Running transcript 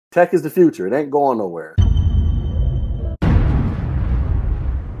Tech is the future. It ain't going nowhere.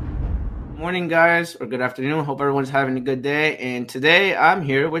 Morning, guys, or good afternoon. Hope everyone's having a good day. And today I'm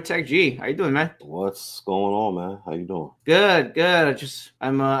here with Tech G. How you doing, man? What's going on, man? How you doing? Good.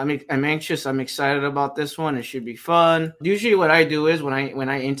 I'm anxious. I'm excited about this one. It should be fun. Usually, what I do is when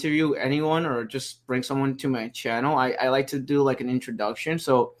I interview anyone or just bring someone to my channel, I like to do like an introduction.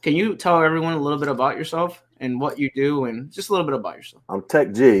 So, can you tell everyone a little bit about yourself and what you do, and just a little bit about yourself? I'm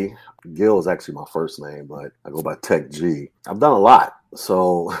Tech G. Gil is actually my first name, but I go by Tech G. I've done a lot.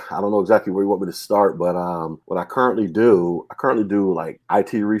 So I don't know exactly where you want me to start, but what I currently do like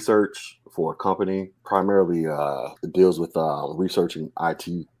IT research for a company. Primarily, it deals with researching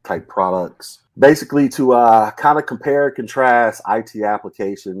IT type products, basically to kind of compare and contrast IT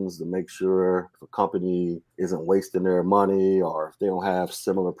applications to make sure if a company isn't wasting their money or if they don't have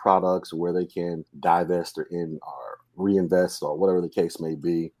similar products where they can divest or reinvest or whatever the case may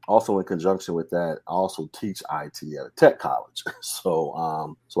be. Also, in conjunction with that, I also teach IT at a tech college. So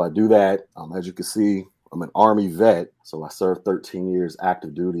I do that. As you can see, I'm an Army vet, so I served 13 years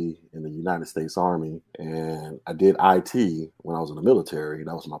active duty in the United States Army, and I did IT when I was in the military.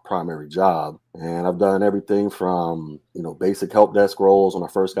 That was my primary job, and I've done everything from basic help desk roles when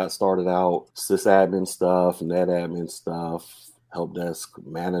I first got started out, sysadmin stuff, netadmin stuff, help desk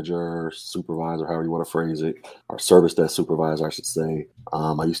manager, supervisor, however you want to phrase it, or service desk supervisor, I should say.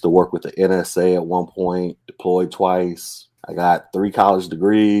 I used to work with the NSA at one point, deployed twice. I got 3 college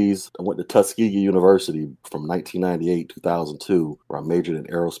degrees. I went to Tuskegee University from 1998 to 2002, where I majored in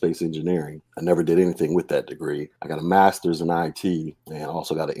aerospace engineering. I never did anything with that degree. I got a master's in IT and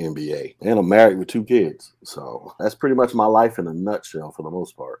also got an MBA. And I'm married with 2 kids. So that's pretty much my life in a nutshell for the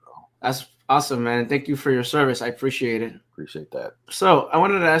most part. That's awesome, man. Thank you for your service. I appreciate it. Appreciate that. So I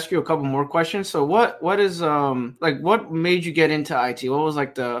wanted to ask you a couple more questions. So what what made you get into IT? What was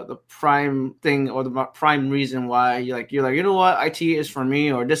like the prime thing or the prime reason why you're like, you know what, IT is for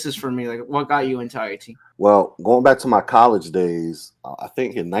me, or this is for me? Like, what got you into IT? Well, going back to my college days, I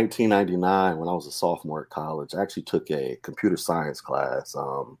think in 1999, when I was a sophomore at college, I actually took a computer science class.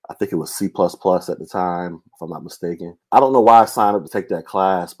 I think it was C++ at the time, if I'm not mistaken. I don't know why I signed up to take that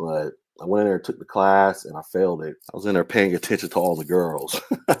class, but I went in there and took the class and I failed it. I was in there paying attention to all the girls.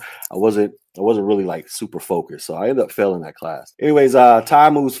 I wasn't really like super focused. So I ended up failing that class. Anyways,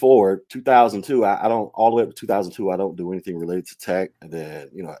 time moves forward. 2002, I don't, all the way up to 2002, I don't do anything related to tech. And then,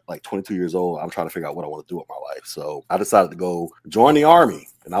 like 22 years old, I'm trying to figure out what I want to do with my life. So I decided to go join the Army,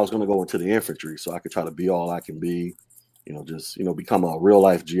 and I was going to go into the infantry so I could try to be all I can be. Become a real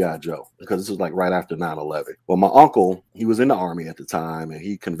life G.I. Joe, because this was like right after 9/11. Well, my uncle, he was in the Army at the time, and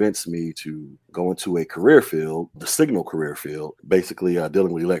he convinced me to go into a career field, the signal career field, basically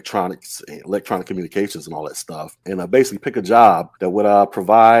dealing with electronics, electronic communications and all that stuff, and basically pick a job that would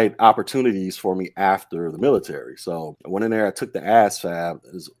provide opportunities for me after the military. So I went in there, I took the ASVAB,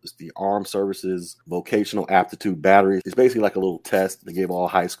 it's the Armed Services Vocational Aptitude Battery. It's basically like a little test they give all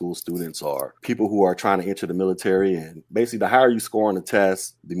high school students or people who are trying to enter the military, and basically the higher you score on the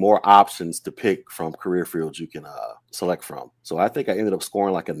test, the more options to pick from career fields you can select from. So I think I ended up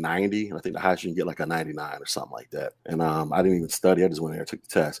scoring like a 90, and I think the highest you can get like a 99 or something like that. And I didn't even study. I just went there and took the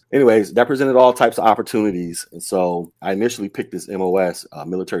test. Anyways, that presented all types of opportunities. And so I initially picked this MOS,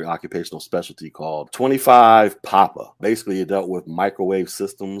 military occupational specialty, called 25 PAPA. Basically, it dealt with microwave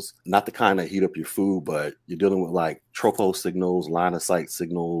systems, not the kind that heat up your food, but you're dealing with like tropo signals, line of sight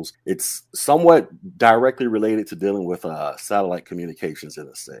signals. It's somewhat directly related to dealing with satellite communications in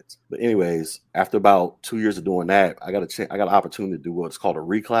a sense. But anyways, after about 2 years of doing that, I got an opportunity to do what's called a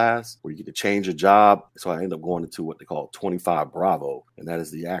reclass, where you get to change your job. So I ended up going into what they call 25 Bravo, and that is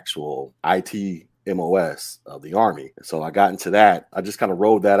the actual IT MOS of the Army. And so I got into that. I just kind of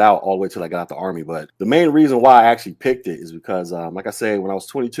rode that out all the way till I got out the Army. But the main reason why I actually picked it is because, like I said, when I was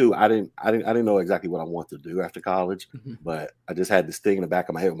 22, I didn't know exactly what I wanted to do after college. Mm-hmm. But I just had this thing in the back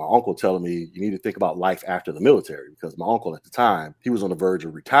of my head with my uncle telling me, you need to think about life after the military, because my uncle at the time, he was on the verge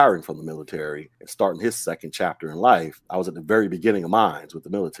of retiring from the military and starting his second chapter in life. I was at the very beginning of mine with the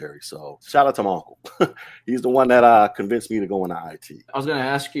military. So shout out to my uncle. He's the one that convinced me to go into IT. I was going to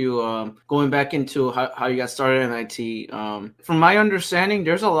ask you, going back into how you got started in IT. From my understanding,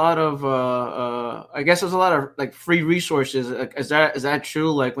 there's a lot of I guess there's a lot of like free resources. Is that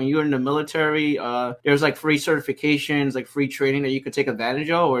true? Like when you're in the military, there's like free certifications, like free training that you could take advantage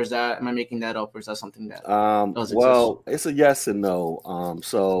of, or am I making that up, or is that something that does exist? It's a yes and no.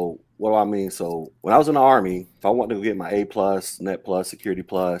 So what do I mean? So when I was in the Army, if I wanted to get my A+, Net Plus, Security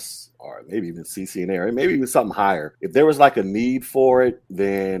Plus, or maybe even CCNA, or maybe even something higher. If there was like a need for it,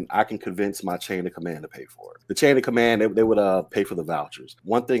 then I can convince my chain of command to pay for it. The chain of command, they would pay for the vouchers.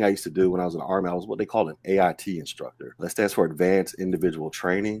 One thing I used to do when I was in the Army, I was what they call an AIT instructor. That stands for Advanced Individual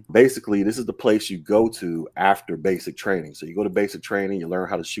Training. Basically, this is the place you go to after basic training. So you go to basic training, you learn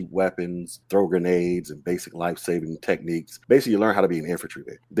how to shoot weapons, throw grenades, and basic life-saving techniques. Basically, you learn how to be an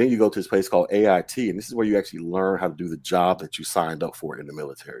infantryman. Then you go to this place called AIT, and this is where you actually learn how to do the job that you signed up for in the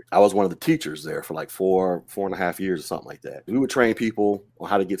military. I was one of the teachers there for like four and a half years or something like that. We would train people on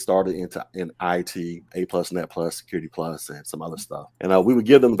how to get started in IT, A plus, Net plus, Security plus, and some other stuff. And we would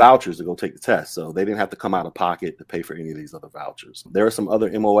give them vouchers to go take the test. So they didn't have to come out of pocket to pay for any of these other vouchers. There are some other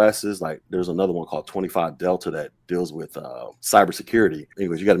MOSs, like there's another one called 25 Delta that deals with cybersecurity.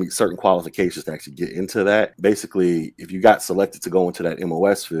 Anyways, you got to meet certain qualifications to actually get into that. Basically, if you got selected to go into that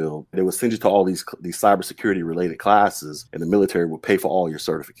MOS field, they would send you to all these cybersecurity related classes, and the military will pay for all your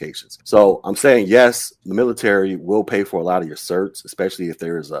certifications. So I'm saying, yes, the military will pay for a lot of your certs, especially if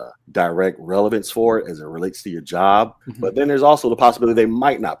there is a direct relevance for it as it relates to your job. Mm-hmm. But then there's also the possibility they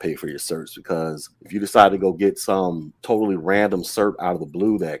might not pay for your certs, because if you decide to go get some totally random cert out of the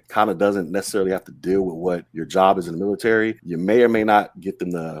blue that kind of doesn't necessarily have to deal with what your job is in the military, you may or may not get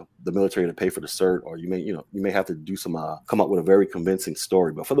them the military to pay for the cert, or you may have to do some come up with a very convincing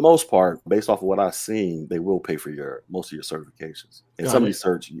story. But for the most part, based off of what I've seen, they will pay for most of your certifications. And some of these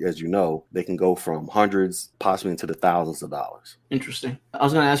certs, as you know, they can go from hundreds, possibly into the thousands of dollars. Interesting. I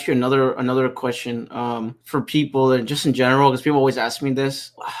was going to ask you another question for people, and just in general, because people always ask me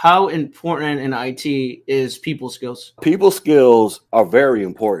this: how important in IT is people skills? People skills are very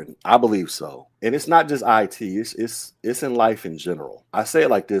important. I believe so. And it's not just IT, it's in life in general. I say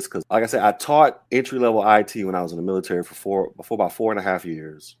it like this because, like I said, I taught entry-level IT when I was in the military for about 4.5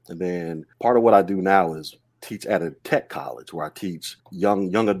 years. And then part of what I do now is teach at a tech college, where I teach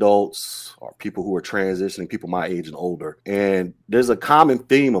young adults or people who are transitioning, people my age and older. And there's a common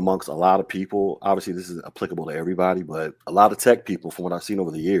theme amongst a lot of people. Obviously, this is applicable to everybody, but a lot of tech people, from what I've seen over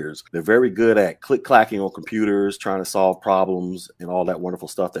the years, they're very good at click-clacking on computers, trying to solve problems and all that wonderful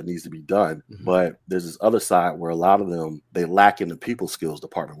stuff that needs to be done. Mm-hmm. But there's this other side where a lot of them, they lack in the people skills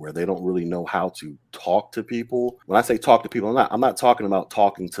department, where they don't really know how to talk to people. When I say talk to people, I'm not talking about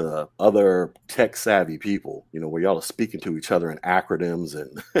talking to other tech-savvy people, where y'all are speaking to each other in acronyms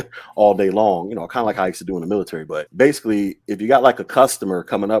and all day long, kind of like I used to do in the military. But basically, if you got like a customer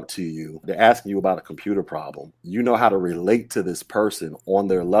coming up to you, they're asking you about a computer problem, you know how to relate to this person on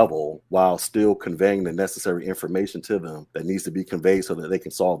their level while still conveying the necessary information to them that needs to be conveyed so that they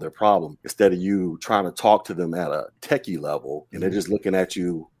can solve their problem, instead of you trying to talk to them at a techie level and they're just looking at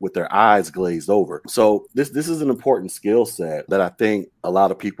you with their eyes glazed over. So this is an important skill set that I think a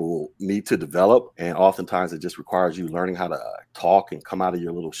lot of people need to develop, and oftentimes it just requires you learning how to talk and come out of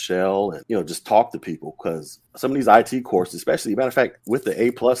your little shell and just talk to people. Because some of these IT courses, especially, matter of fact, with the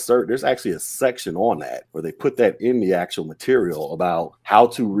A plus cert, there's actually a section on that where they put that in the actual material about how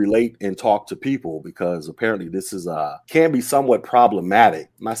to relate and talk to people, because apparently this is can be somewhat problematic.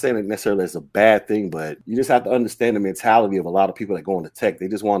 I'm not saying it necessarily as a bad thing, but you just have to understand the mentality of a lot of people that go into tech. They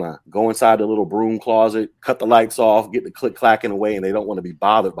just want to go inside the little broom closet, cut the lights off, get the click clacking away, and they don't want to be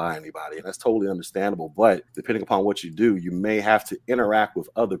bothered by anybody. And that's totally understandable. But depending upon what you do, you may have to interact with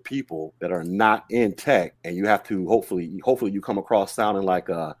other people that are not in tech, and you have to hopefully you come across sounding like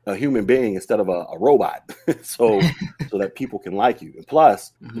a human being instead of a robot, so that people can like you. And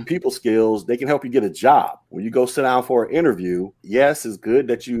plus, the people skills, they can help you get a job. When you go sit down for an interview, yes, it's good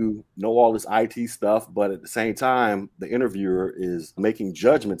that you know all this IT stuff, but at the same time, the interviewer is making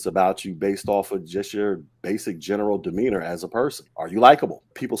judgments about you based off of just your basic general demeanor as a person. Are you likable?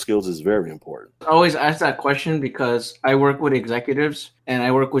 People skills is very important. I always ask that question because I work with executives and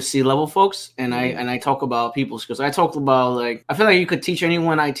I work with C-level folks, and I talk about people skills. I talk about, like, I feel like you could teach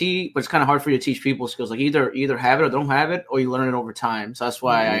anyone IT, but it's kind of hard for you to teach people skills. Like either have it or don't have it, or you learn it over time. So that's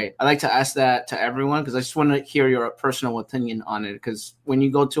why I like to ask that to everyone, because I just want to hear your personal opinion on it. Because when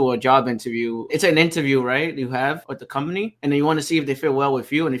you go to a job interview, it's an interview, right? You have with the company, and then you want to see if they fit well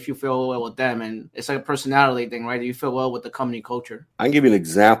with you and if you feel well with them. And it's like a personality thing, right? Do you feel well with the company culture? I can give you an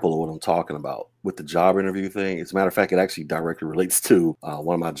example of what I'm talking about with the job interview thing. As a matter of fact, it actually directly relates to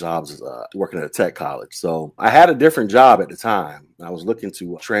one of my jobs is working at a tech college. So I had a different job at the time. I was looking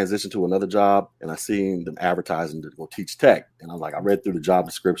to transition to another job, and I seen them advertising to go teach tech. And I was like, I read through the job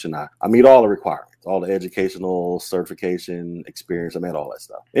description. I meet all the requirements, all the educational, certification, experience. I met all that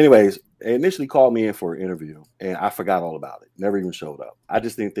stuff. Anyways, they initially called me in for an interview, and I forgot all about it. Never even showed up. I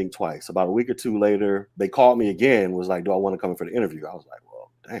just didn't think twice. About a week or two later, they called me again, was like, do I want to come in for the interview? I was like,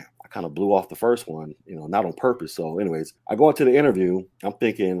 well, damn, I kind of blew off the first one, not on purpose. So anyways, I go into the interview. I'm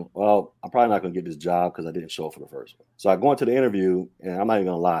thinking, well, I'm probably not going to get this job because I didn't show up for the first one. So I go into the interview and I'm not even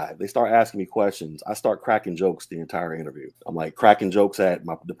going to lie. They start asking me questions. I start cracking jokes the entire interview. I'm like cracking jokes at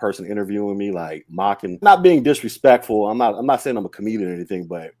the person interviewing me, like mocking, not being disrespectful. I'm not saying I'm a comedian or anything,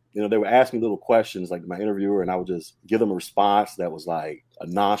 but they would ask me little questions like my interviewer, and I would just give them a response that was like a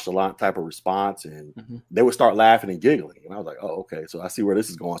nonchalant type of response, and they would start laughing and giggling. And I was like, oh, okay, so I see where this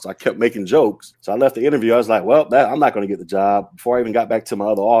is going. So I kept making jokes. So I left the interview. I was like, well, I'm not going to get the job. Before I even got back to my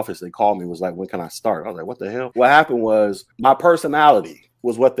other office, they called me and was like, when can I start? I was like, what the hell? What happened was my personality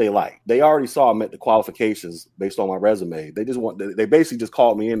was what they liked. They already saw I met the qualifications based on my resume. They basically just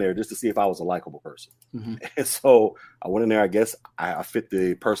called me in there just to see if I was a likable person. And so I went in there. I guess I fit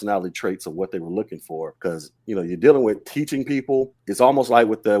the personality traits of what they were looking for, because you're dealing with teaching people. It's almost like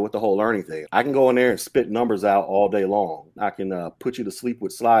with the whole learning thing. I can go in there and spit numbers out all day long. I can put you to sleep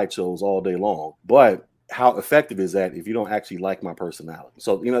with slideshows all day long, but how effective is that if you don't actually like my personality?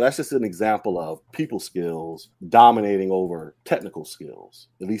 So, that's just an example of people skills dominating over technical skills,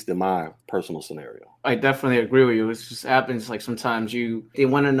 at least in my personal scenario. I definitely agree with you. It just happens like sometimes they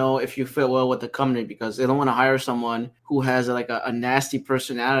want to know if you fit well with the company, because they don't want to hire someone who has a nasty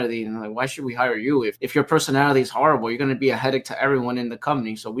personality. And like, why should we hire you? If your personality is horrible, you're going to be a headache to everyone in the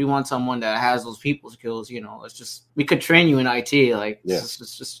company. So we want someone that has those people skills. We could train you in IT. Like, yeah.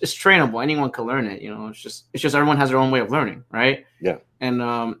 It's trainable. Anyone can learn it. It's just everyone has their own way of learning, right? Yeah. And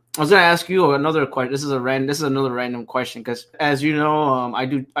I was going to ask you another question. This is another random question, because as you know, I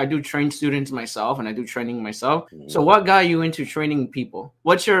do train students myself, and I do training myself. So what got you into training people?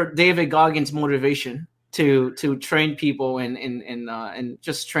 What's your David Goggins motivation to train people and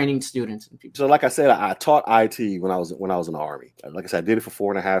just training students and people? So like I said, I taught IT when I was in the Army. Like I said, I did it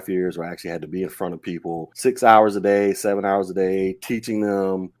for 4.5 years, where I actually had to be in front of people 6 hours a day, 7 hours a day, teaching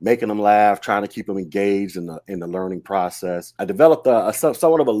them, making them laugh, trying to keep them engaged in the learning process. I developed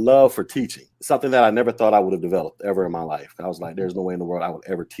somewhat of a love for teaching, something that I never thought I would have developed ever in my life. I was like, there's no way in the world I would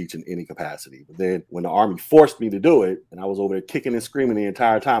ever teach in any capacity. But then when the Army forced me to do it, and I was over there kicking and screaming the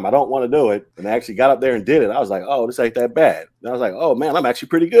entire time, I don't want to do it, and I actually got up there and did it, I was like, oh, this ain't that bad. And I was like, oh man, I'm actually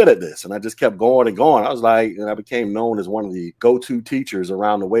pretty good at this. And I just kept going and going. I was like, and I became known as one of the go-to teachers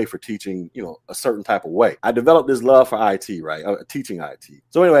around the way for teaching, a certain type of way. I developed this love for IT, right? Teaching IT.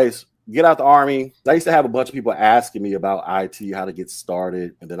 So anyways, get out the Army. I used to have a bunch of people asking me about IT, how to get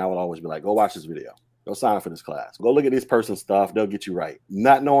started. And then I would always be like, go watch this video. Go sign up for this class. Go look at this person's stuff. They'll get you right.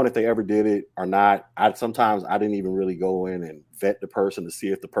 Not knowing if they ever did it or not. Sometimes I didn't even really go in and vet the person to see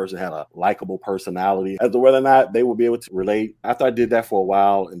if the person had a likable personality as to whether or not they would be able to relate. After I did that for a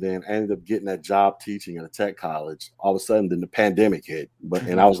while, and then I ended up getting that job teaching at a tech college, all of a sudden then the pandemic hit.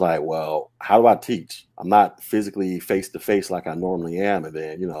 And I was like, well, how do I teach? I'm not physically face to face like I normally am. And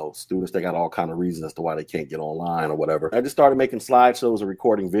then, students, they got all kind of reasons as to why they can't get online or whatever. I just started making slideshows and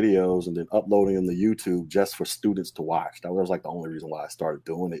recording videos and then uploading them to YouTube just for students to watch. That was like the only reason why I started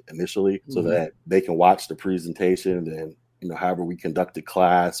doing it initially, so that they can watch the presentation, and then however we conducted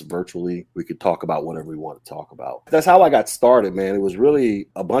class virtually, we could talk about whatever we want to talk about. That's how I got started, man. It was really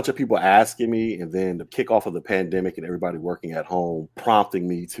a bunch of people asking me, and then the kickoff of the pandemic and everybody working at home prompting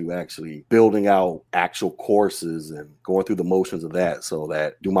me to actually building out actual courses and going through the motions of that, so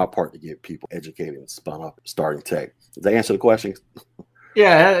that do my part to get people educated and spun up starting tech. Does that answer the question?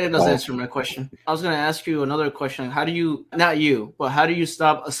 Yeah, it does answer my question. I was going to ask you another question. How do you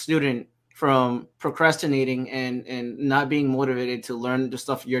stop a student from procrastinating and not being motivated to learn the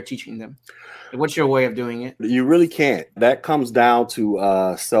stuff you're teaching them? What's your way of doing it? You really can't. That comes down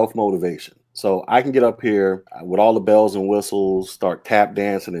to self-motivation. So I can get up here with all the bells and whistles, start tap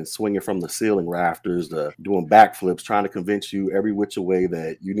dancing and swinging from the ceiling rafters, to doing backflips, trying to convince you every which way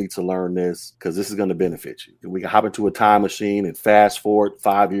that you need to learn this because this is going to benefit you. We can hop into a time machine and fast forward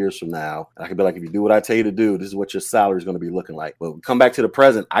 5 years from now. And I can be like, if you do what I tell you to do, this is what your salary is going to be looking like. But come back to the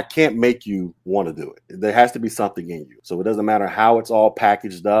present, I can't make you want to do it. There has to be something in you. So it doesn't matter how it's all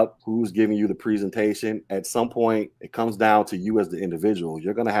packaged up, who's giving you the presentation. At some point, it comes down to you as the individual.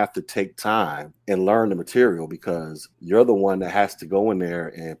 You're going to have to take time and learn the material, because you're the one that has to go in there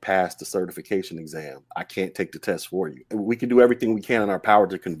and pass the certification exam. I can't take the test for you. We can do everything we can in our power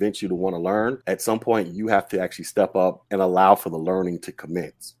to convince you to want to learn. At some point, you have to actually step up and allow for the learning to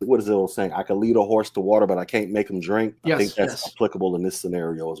commence. What is the old saying? I can lead a horse to water, but I can't make him drink. Yes, I think that's applicable in this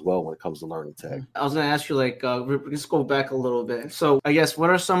scenario as well when it comes to learning tech. I was going to ask you, let's go back a little bit. So I guess,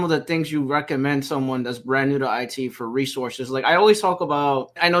 what are some of the things you recommend someone that's brand new to IT for resources? Like, I always talk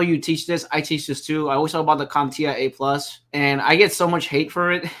about, I know you teach this, I teach this too. I always talk about the CompTIA A+, and I get so much hate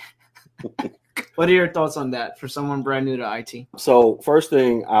for it. What are your thoughts on that for someone brand new to IT? So first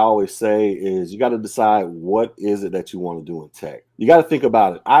thing I always say is you got to decide what is it that you want to do in tech. You got to think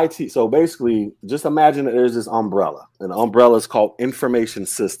about it. IT. So basically, just imagine that there's this umbrella. And the umbrella is called Information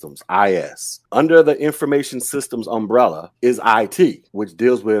Systems, IS. Under the Information Systems umbrella is IT, which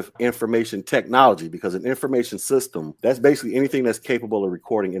deals with information technology, because an information system, that's basically anything that's capable of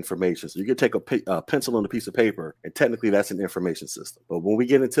recording information. So you could take a pencil and a piece of paper, and technically that's an information system. But when we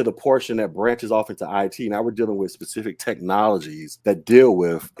get into the portion that branches off into IT, now we're dealing with specific technologies that deal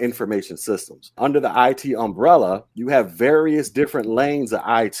with information systems. Under the IT umbrella, you have various different lanes of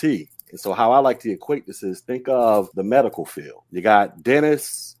IT. And so how I like to equate this is, think of the medical field. You got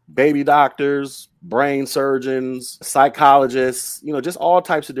dentists, baby doctors, brain surgeons, psychologists, just all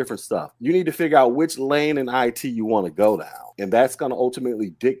types of different stuff. You need to figure out which lane in IT you want to go down. And that's going to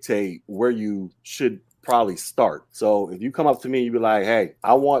ultimately dictate where you should probably start. So if you come up to me, you be like, hey,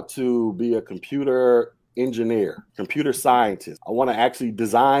 I want to be a computer engineer, computer scientist. I want to actually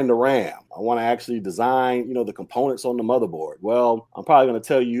design the RAM. I want to actually design, the components on the motherboard. Well, I'm probably going to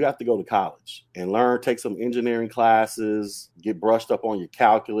tell you have to go to college and take some engineering classes, get brushed up on your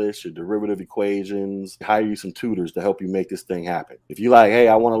calculus, your derivative equations, hire you some tutors to help you make this thing happen. If you like, hey,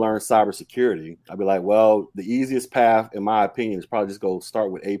 I want to learn cybersecurity, I'd be like, well, the easiest path, in my opinion, is probably just go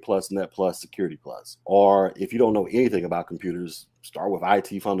start with A+, Net+, Security+. Or if you don't know anything about computers, start with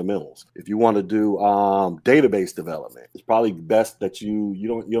IT fundamentals. If you want to do database development, it's probably best that you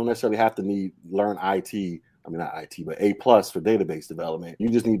don't necessarily have to learn IT. I mean, not IT, but A+ for database development. You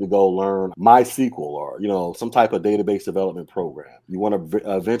just need to go learn MySQL or, some type of database development program. You want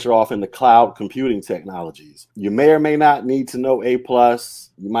to venture off into cloud computing technologies. You may or may not need to know A+.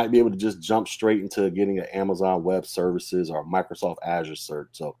 You might be able to just jump straight into getting an Amazon Web Services or Microsoft Azure cert.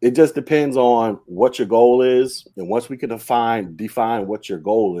 So it just depends on what your goal is. And once we can define what your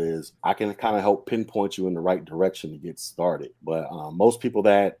goal is, I can kind of help pinpoint you in the right direction to get started. But most people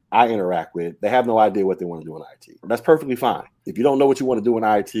that I interact with, they have no idea what they want to do in IT. That's perfectly fine. If you don't know what you want to do in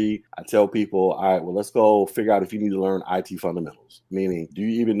IT, I tell people, all right, well, let's go figure out if you need to learn IT fundamentals. Meaning, do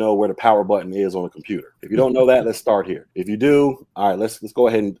you even know where the power button is on a computer? If you don't know that, let's start here. If you do, all right, let's go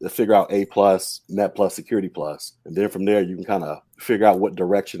ahead and figure out A+, Net+, Security+. And then from there, you can kind of figure out what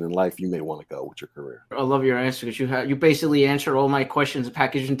direction in life you may want to go with your career. I love your answer, because you basically answered all my questions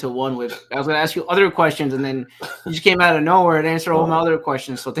packaged into one. I was going to ask you other questions, and then you just came out of nowhere and answered all my other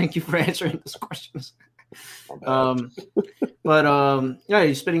questions. So thank you for answering those questions. Yeah,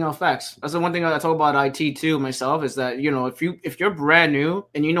 you're spitting off facts. That's the one thing I talk about IT too myself, is that if you're brand new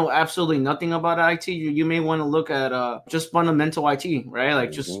and you know absolutely nothing about IT, you may want to look at just fundamental IT, right?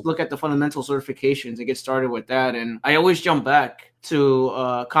 Like just look at the fundamental certifications and get started with that. And I always jump back to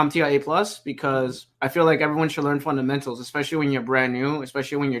CompTIA A+, because I feel like everyone should learn fundamentals, especially when you're brand new,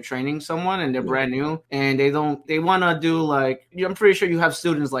 especially when you're training someone and they're brand new and they want to do, like, I'm pretty sure you have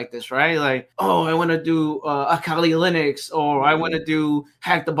students like this, right? Like, oh, I want to do Akali Linux, or I want to do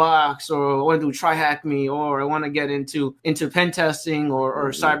Hack the Box, or I want to do Try Hack Me, or I want to get into pen testing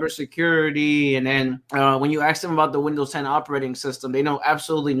or cybersecurity. And then when you ask them about the Windows 10 operating system, they know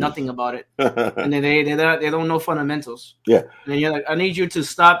absolutely nothing about it. And then they don't know fundamentals. Yeah. And you're like, I need you to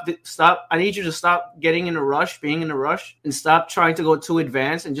stop. I need you to stop being in a rush, and stop trying to go too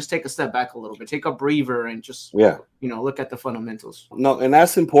advanced, and just take a step back a little bit, take a breather, and just look at the fundamentals. No, and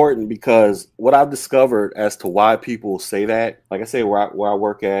that's important, because what I've discovered as to why people say that, like I say, where I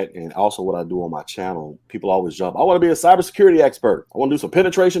work at, and also what I do on my channel, people always jump, I want to be a cybersecurity expert. I want to do some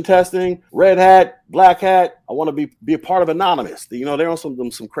penetration testing, red hat, black hat. I want to be a part of Anonymous. They're on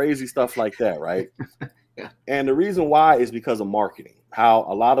some crazy stuff like that, right? Yeah. And the reason why is because of marketing. How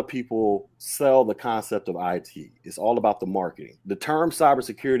a lot of people sell the concept of IT. It's all about the marketing. The term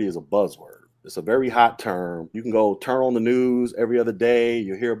cybersecurity is a buzzword. It's a very hot term. You can go turn on the news every other day.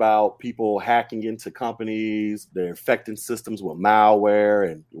 You hear about people hacking into companies. They're infecting systems with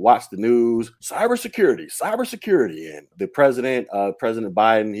malware, and you watch the news. Cybersecurity. And the President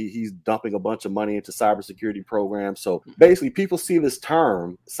Biden, he's dumping a bunch of money into cybersecurity programs. So basically, people see this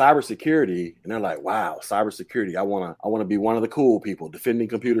term cybersecurity and they're like, wow, cybersecurity. I want to be one of the cool people defending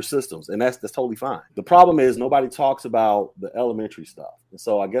computer systems. And that's totally fine. The problem is nobody talks about the elementary stuff. And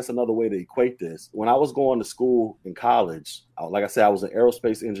so I guess another way to equate this, when I was going to school in college, Like I said, I was an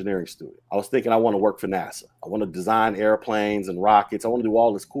aerospace engineering student. I was thinking I want to work for NASA. I want to design airplanes and rockets. I want to do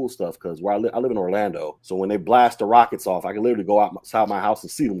all this cool stuff because where I live in Orlando. So when they blast the rockets off, I can literally go outside my house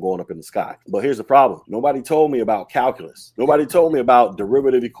and see them going up in the sky. But here's the problem. Nobody told me about calculus. Nobody told me about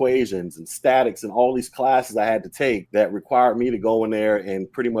derivative equations and statics and all these classes I had to take that required me to go in there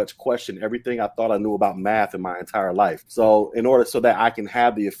and pretty much question everything I thought I knew about math in my entire life. So in order so that I can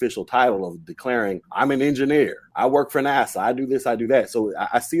have the official title of declaring I'm an engineer, I work for NASA, I do this, I do that. So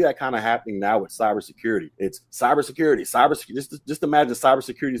I see that kind of happening now with cybersecurity. It's cybersecurity. Just imagine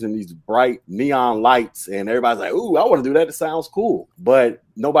cybersecurity is in these bright neon lights and everybody's like, ooh, I want to do that. It sounds cool. But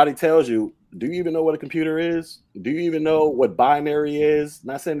nobody tells you, do you even know what a computer is? Do you even know what binary is?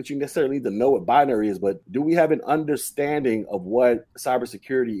 Not saying that you necessarily need to know what binary is, but do we have an understanding of what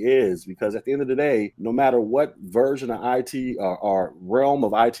cybersecurity is? Because at the end of the day, no matter what version of IT or realm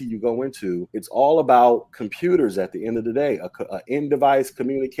of IT you go into, it's all about computers at the end of the day, an end device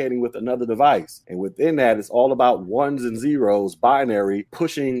communicating with another device. And within that, it's all about ones and zeros, binary,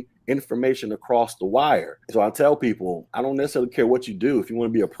 pushing information across the wire. So I tell people, I don't necessarily care what you do. If you want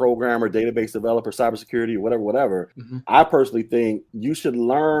to be a programmer, database developer, cybersecurity, or whatever, I personally think you should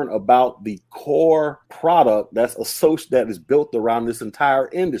learn about the core product that is built around this entire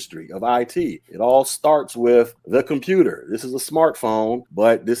industry of IT. It all starts with the computer. This is a smartphone,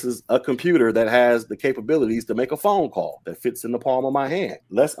 but this is a computer that has the capabilities to make a phone call that fits in the palm of my hand.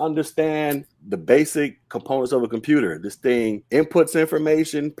 Let's understand the basic components of a computer. This thing inputs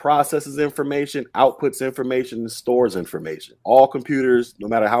information, processes information, outputs information, and stores information. All computers, no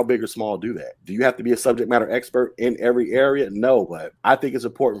matter how big or small, do that. Do you have to be a subject matter expert in every area? No, but I think it's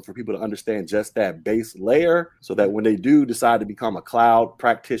important for people to understand just that base layer so that when they do decide to become a cloud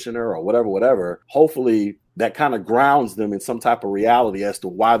practitioner or whatever, hopefully that kind of grounds them in some type of reality as to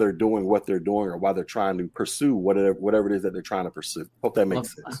why they're doing what they're doing or why they're trying to pursue whatever it is that they're trying to pursue. Hope that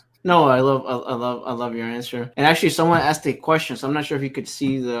makes sense. No, I love your answer. And actually, someone asked a question, so I'm not sure if you could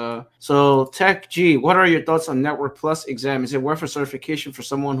see So Tech G, what are your thoughts on Network Plus exam? Is it worth a certification for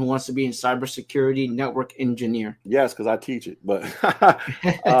someone who wants to be in cybersecurity network engineer? Yes, because I teach it. But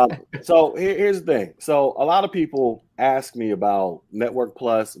so here's the thing. So a lot of people ask me about Network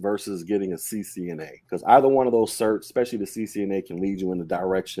Plus versus getting a CCNA, because either one of those certs, especially the CCNA, can lead you in the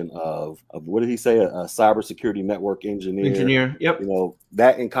direction of what did he say, a cybersecurity network engineer. Yep. You know,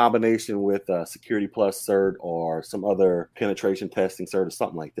 that in combination with a Security Plus cert or some other penetration testing cert or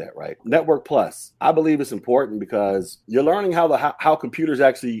something like that, right? Network Plus, I believe it's important because you're learning how computers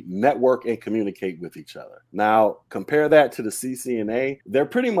actually network and communicate with each other. Now, compare that to the CCNA. They're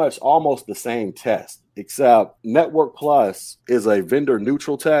pretty much almost the same test, except Network Plus is a vendor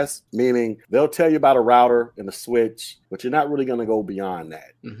neutral test, meaning they'll tell you about a router and a switch, but you're not really going to go beyond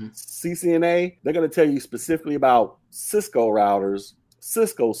that. CCNA, they're going to tell you specifically about Cisco routers,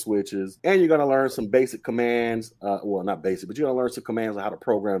 Cisco switches, and you're going to learn some basic commands. Well, not basic, but you're going to learn some commands on how to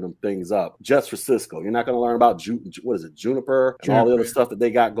program them things up just for Cisco. You're not going to learn about Juniper and all the other stuff that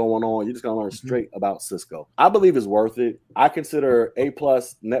they got going on. You're just going to learn straight about Cisco. I believe it's worth it. I consider A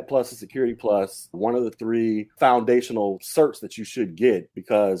Plus, Net Plus, and Security Plus one of the three foundational certs that you should get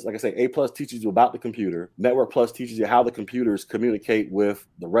because, like I say, A Plus teaches you about the computer. Network Plus teaches you how the computers communicate with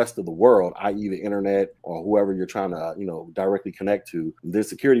the rest of the world, i.e. the internet or whoever you're trying to, directly connect to. Then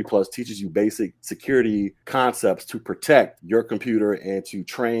Security Plus teaches you basic security concepts to protect your computer and to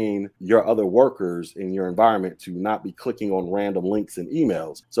train your other workers in your environment to not be clicking on random links and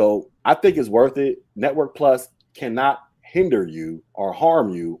emails. So I think it's worth it. Network Plus cannot hinder you or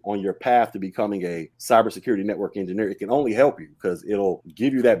harm you on your path to becoming a cybersecurity network engineer. It can only help you because it'll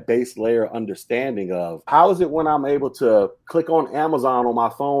give you that base layer understanding of how is it when I'm able to click on Amazon on my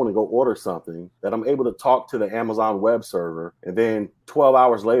phone and go order something that I'm able to talk to the Amazon web server, and then 12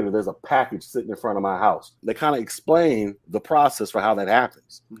 hours later, there's a package sitting in front of my house. They kind of explain the process for how that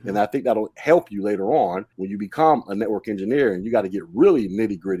happens. And I think that'll help you later on when you become a network engineer and you got to get really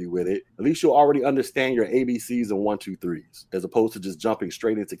nitty gritty with it. At least you'll already understand your ABCs and 1, 2, 3s, as opposed to just jumping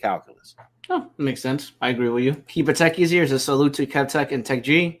straight into calculus. Oh, makes sense. I agree with you. Keep it tech easier. It's a salute to KevTech and Tech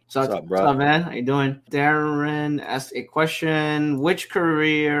G. What's up, bro? What's up, man? How you doing? Darren asked a question. Which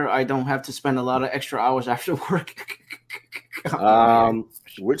career I don't have to spend a lot of extra hours after work?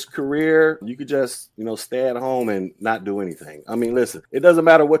 Which career you could just, stay at home and not do anything. I mean, listen, it doesn't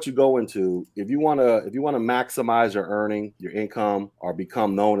matter what you go into. If you want to maximize your earning, your income, or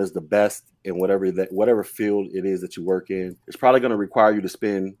become known as the best in whatever field it is that you work in, it's probably going to require you to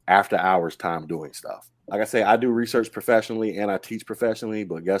spend after hours time doing stuff. Like I say, I do research professionally and I teach professionally,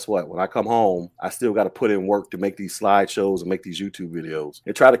 but guess what? When I come home, I still got to put in work to make these slideshows and make these YouTube videos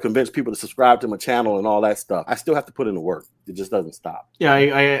and try to convince people to subscribe to my channel and all that stuff. I still have to put in the work. It just doesn't stop. Yeah,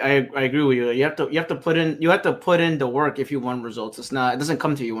 I agree with you. You have to put in the work if you want results. It doesn't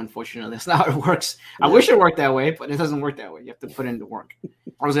come to you, unfortunately. That's not how it works. I wish it worked that way, but it doesn't work that way. You have to put in the work.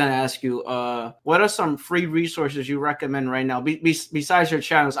 I was gonna ask you, what are some free resources you recommend right now besides your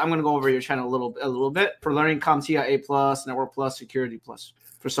channels? I'm gonna go over your channel a little bit for learning CompTIA A+, Network Plus, Security Plus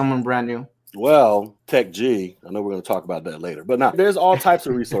for someone brand new. Well, Tech G, I know we're going to talk about that later, but now there's all types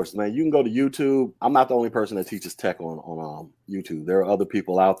of resources, man. You can go to YouTube. I'm not the only person that teaches tech on YouTube. There are other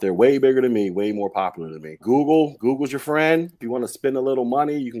people out there way bigger than me, way more popular than me. Google's your friend. If you want to spend a little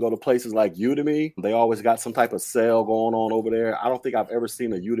money, you can go to places like Udemy. They always got some type of sale going on over there. I don't think I've ever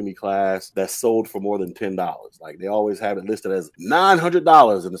seen a Udemy class that's sold for more than $10. Like they always have it listed as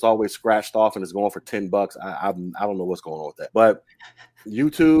 $900 and it's always scratched off and it's going for $10. I don't know what's going on with that, but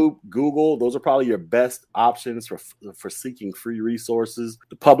YouTube, Google, those are probably your best options for seeking free resources.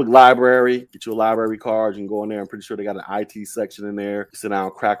 The public library, get you a library card. You can go in there. I'm pretty sure they got an IT section in there. Sit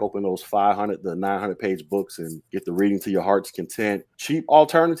down, crack open those 900 page books and get the reading to your heart's content. Cheap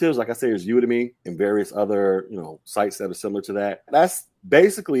alternatives, like I say, is Udemy and various other, sites that are similar to that. That's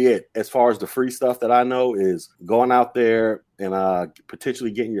basically it. As far as the free stuff that I know is going out there and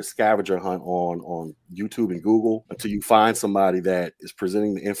potentially getting your scavenger hunt on YouTube and Google until you find somebody that is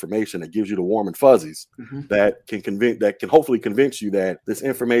presenting the information that gives you the warm and fuzzies that can hopefully convince you that this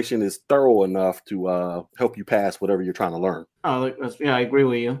information is thorough enough to help you pass whatever you're trying to learn. Oh, yeah, I agree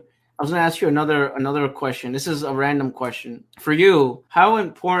with you. I was going to ask you another question. This is a random question. For you, how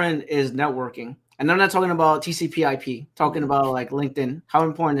important is networking? And I'm not talking about TCP/IP, talking about like LinkedIn. How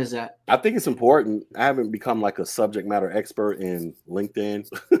important is that? I think it's important. I haven't become like a subject matter expert in LinkedIn.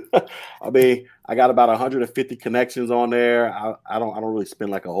 I mean, I got about 150 connections on there. I don't really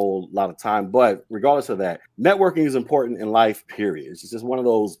spend like a whole lot of time, but regardless of that, networking is important in life, period. It's just one of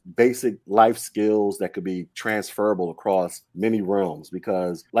those basic life skills that could be transferable across many realms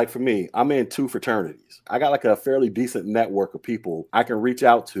because like for me, I'm in 2 fraternities. I got like a fairly decent network of people I can reach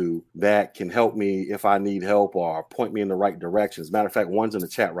out to that can help me if I need help or point me in the right direction. As a matter of fact, one's in the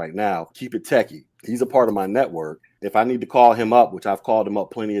chat right now. Keep it techie. He's a part of my network. If I need to call him up, which I've called him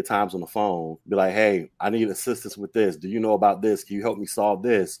up plenty of times on the phone, be like, hey, I need assistance with this. Do you know about this? Can you help me solve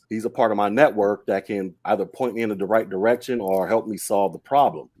this? He's a part of my network that can either point me in the right direction or help me solve the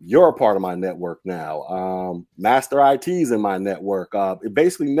problem. You're a part of my network now. Master IT's in my network.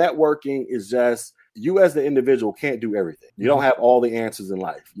 Basically, networking is just you as the individual can't do everything. You don't have all the answers in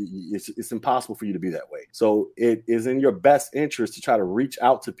life. It's impossible for you to be that way. So it is in your best interest to try to reach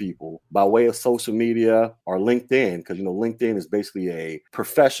out to people by way of social media or LinkedIn, because LinkedIn is basically a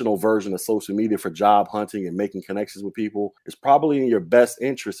professional version of social media for job hunting and making connections with people. It's probably in your best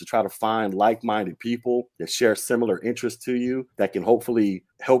interest to try to find like-minded people that share similar interests to you that can hopefully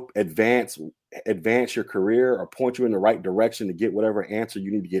help advance your career or point you in the right direction to get whatever answer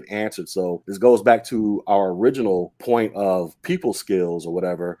you need to get answered. So this goes back to our original point of people skills or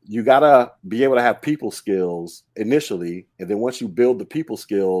whatever. You got to be able to have people skills initially. And then once you build the people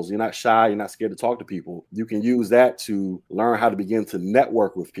skills, you're not shy, you're not scared to talk to people. You can use that to learn how to begin to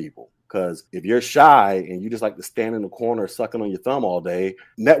network with people. Because if you're shy and you just like to stand in the corner sucking on your thumb all day,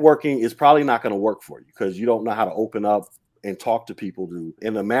 networking is probably not going to work for you because you don't know how to open up and talk to people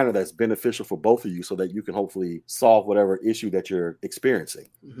in a manner that's beneficial for both of you so that you can hopefully solve whatever issue that you're experiencing.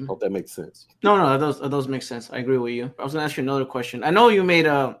 Hope that makes sense. No, that does make sense. I agree with you. I was going to ask you another question. I know you made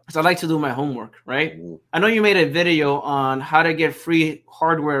because I like to do my homework, right? I know you made a video on how to get free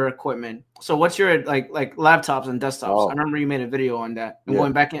hardware equipment. So what's your like laptops and desktops? Oh. I remember you made a video on that. I'm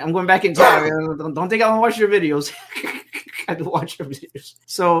going back in time. Don't think I don't watch your videos. I do watch your videos.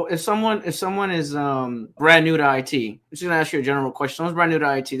 So if someone is brand new to IT, I'm just gonna ask you a general question. Someone's brand new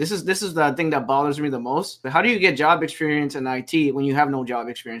to IT. This is the thing that bothers me the most. But how do you get job experience in IT when you have no job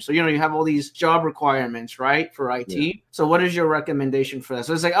experience? So you have all these job requirements, right, for IT. Yeah. So what is your recommendation for that?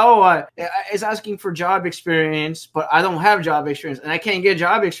 So it's like, it's asking for job experience, but I don't have job experience, and I can't get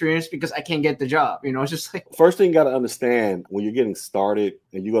job experience because I can't get the job. It's just like first thing you got to understand when you're getting started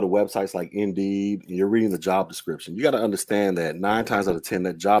and you go to websites like Indeed and you're reading the job description, you got to understand that 9 times out of 10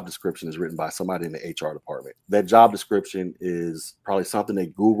 that job description is written by somebody in the HR department. That job description is probably something they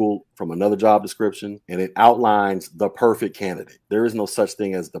Googled from another job description, and it outlines the perfect candidate. There is no such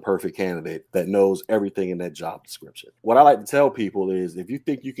thing as the perfect candidate that knows everything in that job description. What I like to tell people is if you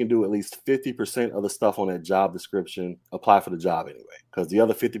think you can do at least 50% of the stuff on that job description, apply for the job anyway. because the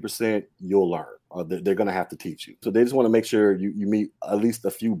other 50% you'll learn. Or they're going to have to teach you. So they just want to make sure you meet at least a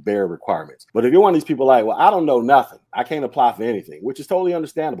few bare requirements. But if you're one of these people like, well, I don't know nothing, I can't apply for anything, which is totally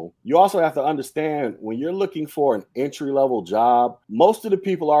understandable. You also have to understand when you're looking for an entry-level job, most of the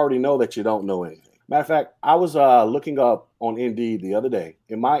people already know that you don't know anything. Matter of fact, I was looking up on Indeed the other day.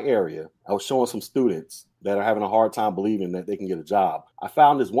 In my area, I was showing some students that are having a hard time believing that they can get a job. I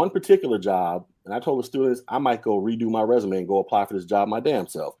found this one particular job, and I told the students I might go redo my resume and go apply for this job my damn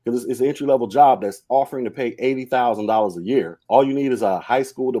self, because it's an entry-level job that's offering to pay $80,000 a year. All you need is a high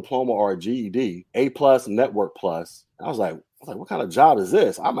school diploma or a GED, A+ Network Plus. I was like, what kind of job is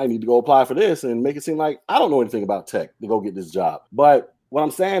this? I might need to go apply for this and make it seem like I don't know anything about tech to go get this job. But what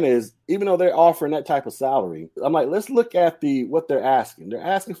I'm saying is, even though they're offering that type of salary, I'm like, let's look at what they're asking. They're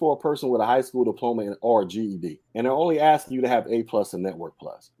asking for a person with a high school diploma or a GED, and they're only asking you to have A+ and Network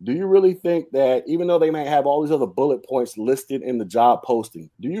Plus. Do you really think that, even though they may have all these other bullet points listed in the job posting,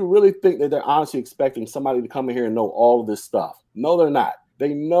 do you really think that they're honestly expecting somebody to come in here and know all of this stuff? No, they're not.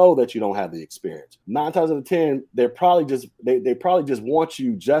 They know that you don't have the experience. 9 times out of 10, they probably just want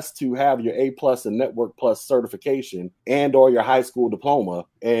you just to have your A+ and Network Plus certification and or your high school diploma.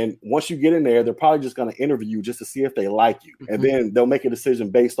 And once you get in there, they're probably just going to interview you just to see if they like you. And then they'll make a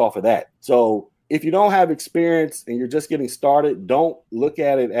decision based off of that. So if you don't have experience and you're just getting started, don't look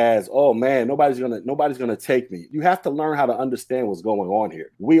at it as, oh man, nobody's gonna take me. You have to learn how to understand what's going on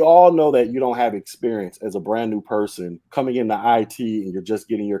here. We all know that you don't have experience as a brand new person coming into IT and you're just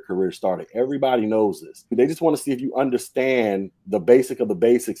getting your career started. Everybody knows this. They just want to see if you understand the basic of the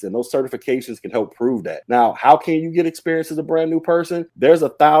basics, and those certifications can help prove that. Now, how can you get experience as a brand new person? There's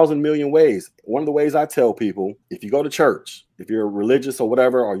 1,000 million ways. One of the ways I tell people, if you go to church, if you're religious or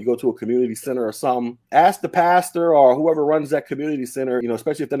whatever, or you go to a community center or something, ask the pastor or whoever runs that community center,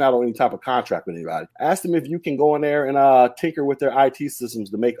 especially if they're not on any type of contract with anybody, ask them if you can go in there and tinker with their IT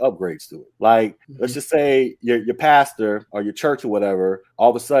systems to make upgrades to it. Like, let's just say your pastor or your church or whatever, all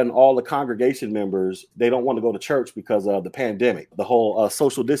of a sudden, all the congregation members, they don't want to go to church because of the pandemic, the whole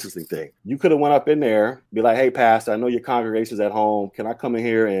social distancing thing. You could have went up in there, be like, hey, pastor, I know your congregation's at home. Can I come in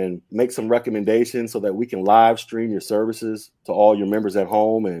here and make some recommendations so that we can live stream your services to all your members at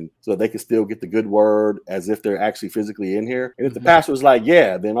home, and so they can still get the good word as if they're actually physically in here? And if the pastor was like,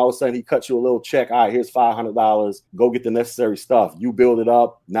 yeah, then all of a sudden he cuts you a little check. All right, here's $500. Go get the necessary stuff. You build it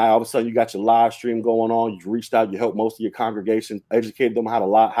up. Now all of a sudden you got your live stream going on. You reached out. You helped most of your congregation, educated them how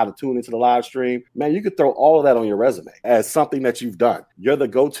to tune into the live stream. Man, you could throw all of that on your resume as something that you've done. You're the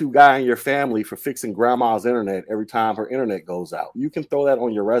go-to guy in your family for fixing grandma's internet every time her internet goes out. You can throw that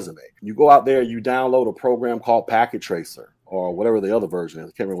on your resume. You go out there, you download a program called Packet Tracer, or whatever the other version is.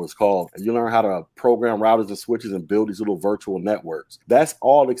 I can't remember what it's called. And you learn how to program routers and switches and build these little virtual networks. That's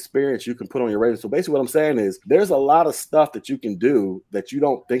all experience you can put on your resume. So basically what I'm saying is there's a lot of stuff that you can do that you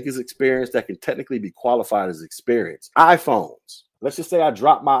don't think is experience that can technically be qualified as experience. iPhones. Let's just say I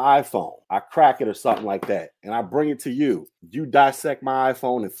drop my iPhone, I crack it or something like that, and I bring it to you. You dissect my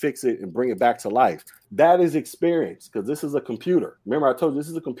iPhone and fix it and bring it back to life. That is experience, because this is a computer. Remember, I told you this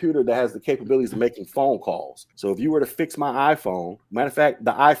is a computer that has the capabilities of making phone calls. So if you were to fix my iPhone, matter of fact,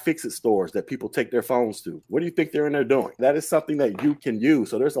 the iFixit stores that people take their phones to, what do you think they're in there doing? That is something that you can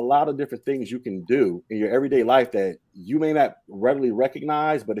use. So there's a lot of different things you can do in your everyday life that you may not readily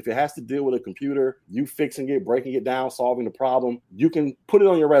recognize, but if it has to deal with a computer, you fixing it, breaking it down, solving the problem, you can put it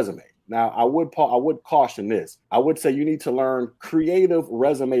on your resume. Now, I would caution this. I would say you need to learn creative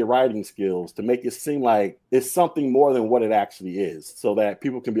resume writing skills to make it seem like it's something more than what it actually is, so that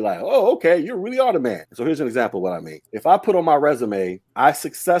people can be like, oh, okay, you really are the man. So here's an example of what I mean. If I put on my resume, I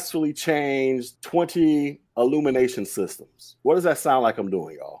successfully changed 20 illumination systems. What does that sound like I'm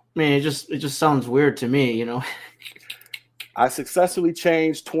doing, y'all? Man, it just sounds weird to me, I successfully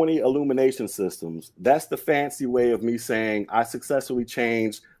changed 20 illumination systems. That's the fancy way of me saying I successfully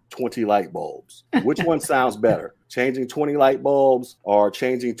changed 20 light bulbs. Which one sounds better? Changing 20 light bulbs or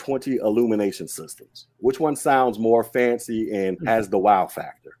changing 20 illumination systems? Which one sounds more fancy and has the wow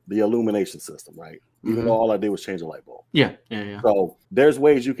factor? The illumination system, right? Even though all I did was change a light bulb. Yeah. So there's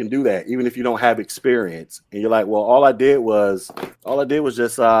ways you can do that, even if you don't have experience. And you're like, well, all I did was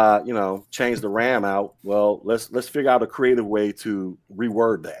just, change the RAM out. Well, let's figure out a creative way to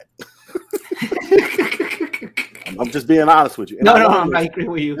reword that. I'm just being honest with you. And No, I this, agree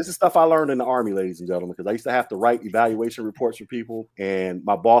with you. this is stuff I learned in the Army, ladies and gentlemen, because I used to have to write evaluation reports for people, and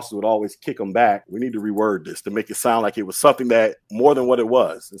my bosses would always kick them back. We need to reword this to make it sound like it was something that more than what it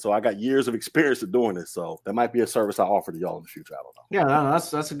was. And so I got years of experience of doing this. So that might be a service I offer to y'all in the future. I don't know. Yeah, no,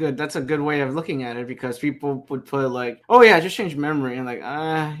 that's a good way of looking at it, because people would put like, oh yeah, just change memory, and like,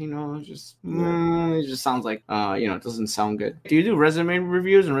 it just sounds like it doesn't sound good. Do you do resume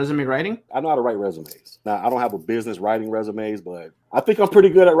reviews and resume writing? I know how to write resumes. Now I don't have a business writing resumes, but I think I'm pretty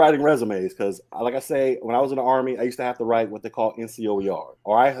good at writing resumes because, like I say, when I was in the Army, I used to have to write what they call NCOER,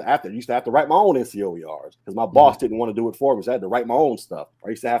 or I used to have to write my own NCOERs because my boss didn't want to do it for me, so I had to write my own stuff. Or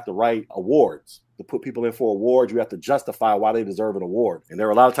I used to have to write awards. To put people in for awards, you have to justify why they deserve an award. And there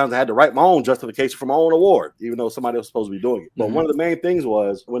were a lot of times I had to write my own justification for my own award, even though somebody else was supposed to be doing it. But one of the main things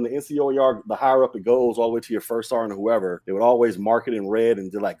was when the NCOER, the higher up it goes, all the way to your first sergeant or whoever, they would always mark it in red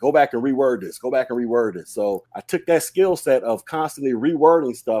and they're like, go back and reword this, go back and reword it. So I took that skill set of constantly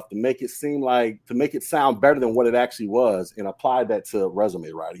rewording stuff to make it sound better than what it actually was, and applied that to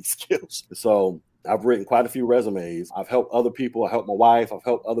resume writing skills. So I've written quite a few resumes. I've helped other people. I helped my wife. I've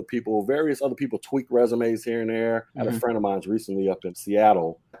helped other people, various other people tweak resumes here and there. I had a friend of mine's recently up in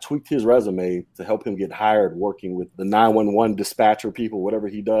Seattle. I tweaked his resume to help him get hired working with the 911 dispatcher people, whatever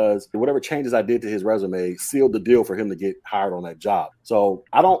he does. Whatever changes I did to his resume sealed the deal for him to get hired on that job. So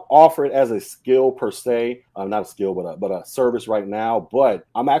I don't offer it as a skill per se. Not a skill, but a service right now. But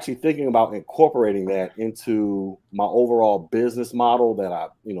I'm actually thinking about incorporating that into my overall business model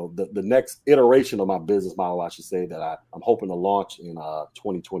that the next iteration of my business model, I should say, that I'm hoping to launch in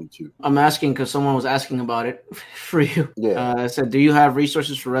 2022. I'm asking because someone was asking about it for you. Yeah. I said, do you have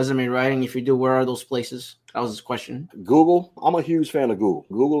resources for resume writing? If you do, where are those places? That was his question. Google. I'm a huge fan of Google.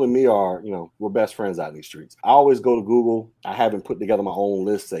 Google and me are, we're best friends out in these streets. I always go to Google. I haven't put together my own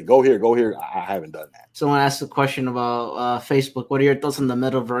list, say, go here, go here. I haven't done that. Someone asked a question about Facebook. What are your thoughts on the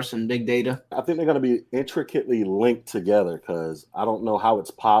metaverse and big data? I think they're going to be intricately linked together because I don't know how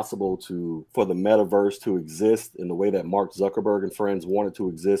it's possible for the metaverse to exist in the way that Mark Zuckerberg and friends wanted to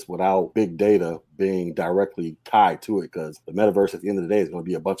exist without big data being directly tied to it, because the metaverse at the end of the day is going to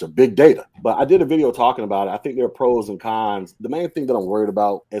be a bunch of big data. But I did a video talking about it. I think there are pros and cons. The main thing that I'm worried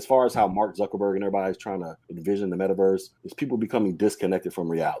about, as far as how Mark Zuckerberg and everybody's trying to envision the metaverse, is people becoming disconnected from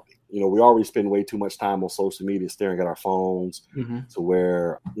reality. We already spend way too much time on social media staring at our phones to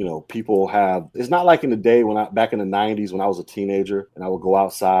where, people have, it's not like in the day back in the 90s when I was a teenager and I would go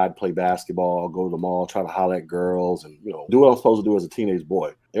outside, play basketball, go to the mall, try to holler at girls and, do what I'm supposed to do as a teenage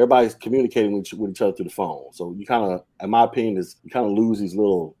boy. Everybody's communicating with each other through the phone. So you kind of, in my opinion, you kind of lose these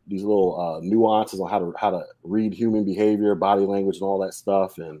little nuances on how to read human behavior, body language, and all that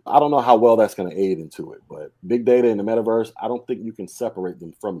stuff. And I don't know how well that's going to aid into it. But big data and the metaverse, I don't think you can separate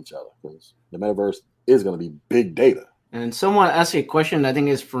them from each other, because the metaverse is going to be big data. And someone asked a question that I think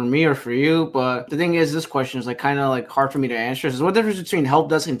is for me or for you, but the thing is, this question is kind of hard for me to answer. Is what the difference between help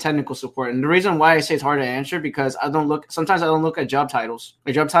desk and technical support? And the reason why I say it's hard to answer, because sometimes I don't look at job titles.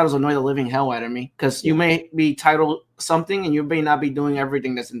 My job titles annoy the living hell out of me, because you may be titled something and you may not be doing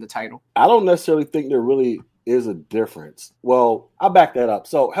everything that's in the title. I don't necessarily think there really is a difference. Well, I'll back that up.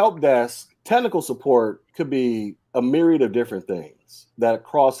 So help desk, technical support could be a myriad of different things that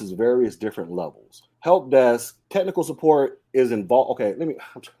crosses various different levels. Help desk, technical support is involved. Okay, let me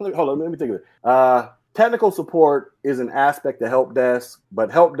think of it. Technical support is an aspect of help desk,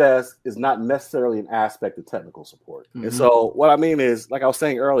 but help desk is not necessarily an aspect of technical support. And so what I mean is, like I was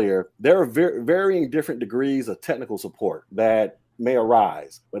saying earlier, there are varying different degrees of technical support that may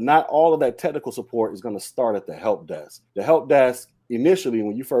arise, but not all of that technical support is going to start at the help desk. The help desk, initially,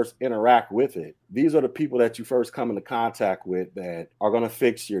 when you first interact with it, these are the people that you first come into contact with that are going to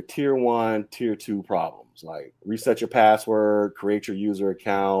fix your tier 1, tier 2 problems, like reset your password, create your user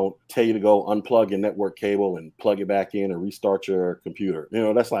account, tell you to go unplug your network cable and plug it back in and restart your computer.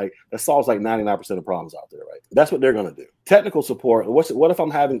 That solves 99% of problems out there, right? That's what they're going to do. Technical support. What if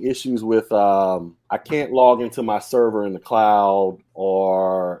I'm having issues with I can't log into my server in the cloud,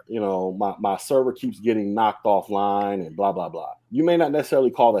 or my server keeps getting knocked offline and blah blah blah. You may not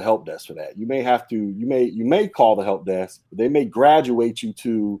necessarily call the help desk for that. You may call the help desk. They may graduate you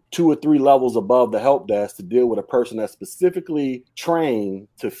to 2 or 3 levels above the help desk to deal with a person that's specifically trained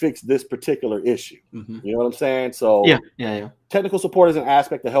to fix this particular issue. You know what I'm saying? So yeah. Technical support is an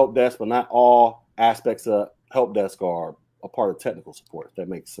aspect of help desk, but not all aspects of help desk are a part of technical support, if that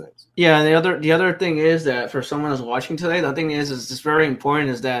makes sense. Yeah, and the other thing is that for someone who's watching today, the thing is it's very important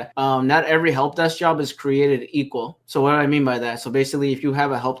is that not every help desk job is created equal. So what do I mean by that? So basically, if you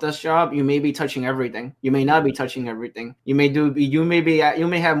have a help desk job, you may be touching everything. You may not be touching everything. You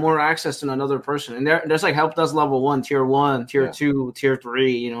may have more access to another person. And there's like help desk level 1, tier 1, tier 2, tier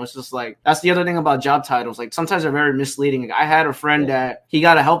 3. You know, it's just like that's the other thing about job titles. Like sometimes they're very misleading. Like, I had a friend that he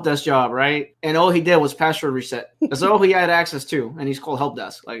got a help desk job, right? And all he did was password reset. That's all he had access to, and he's called help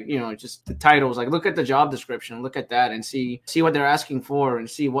desk. Like, you know, just the titles. Like, look at the job description, look at that, and see what they're asking for, and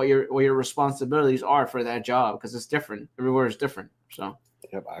see what your responsibilities are for that job, because it's different. Everywhere is different. So.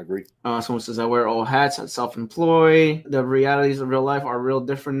 Yep, I agree. Someone says I wear all hats. I'm self-employed. The realities of real life are real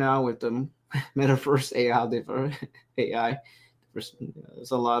different now with the metaverse AI.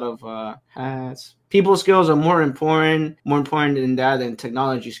 There's a lot of hats. People skills are more important than that than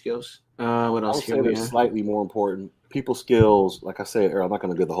technology skills. What else? I would say they're slightly more important. People skills, like I said, I'm not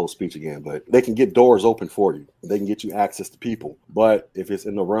going to give the whole speech again, but they can get doors open for you. They can get you access to people. But if it's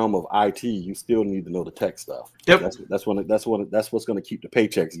in the realm of IT, you still need to know the tech stuff. Yep. That's what's going to keep the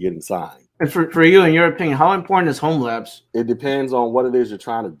paychecks getting signed. And for you, in your opinion, how important is home labs? It depends on what it is you're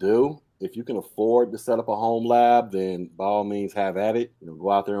trying to do. If you can afford to set up a home lab, then by all means have at it. You know, go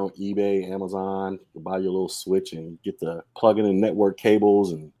out there on eBay, Amazon, buy your little switch and get the plug in network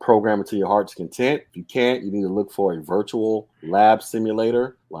cables and program it to your heart's content. If you can't, you need to look for a virtual lab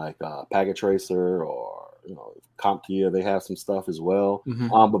simulator like Packet Tracer or CompTIA. They have some stuff as well.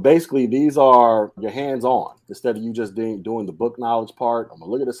 Mm-hmm. But basically, these are your hands-on. Instead of you just doing the book knowledge part, I'm going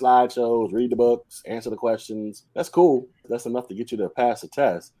to look at the slideshows, read the books, answer the questions. That's cool. That's enough to get you to pass the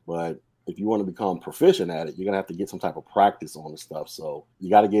test. But if you want to become proficient at it, you're going to have to get some type of practice on the stuff. So you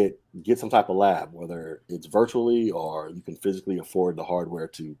got to get some type of lab, whether it's virtually or you can physically afford the hardware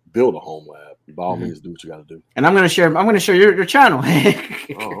to build a home lab. By all means, do what you got to do. And I'm going to share your channel.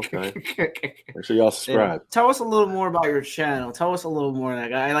 Oh, okay. Make sure y'all subscribe. Tell us a little more about your channel. Tell us a little more.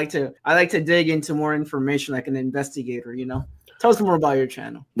 Like I like to dig into more information like an investigator, you know. Tell us more about your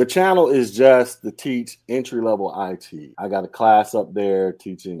channel. The channel is just to teach entry-level IT. I got a class up there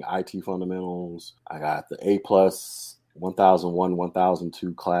teaching IT fundamentals. I got the A+ 1001,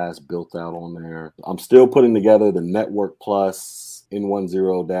 1002 class built out on there. I'm still putting together the Network Plus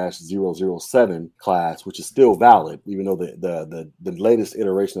N10-007 class, which is still valid, even though the latest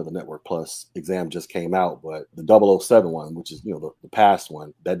iteration of the Network Plus exam just came out. But the 007 one, which is the past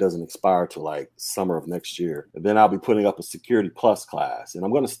one, that doesn't expire till like summer of next year. And then I'll be putting up a Security Plus class, and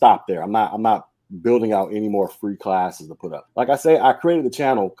I'm going to stop there. I'm not building out any more free classes to put up. Like I say, I created the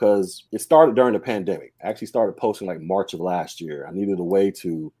channel because it started during the pandemic. I actually started posting like March of last year. I needed a way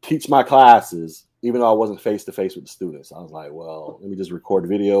to teach my classes even though I wasn't face-to-face with the students. I was like, well, let me just record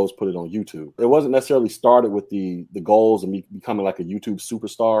videos, put it on YouTube. It wasn't necessarily started with the goals of me becoming like a YouTube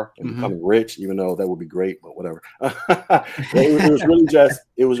superstar and becoming rich, even though that would be great, but whatever. it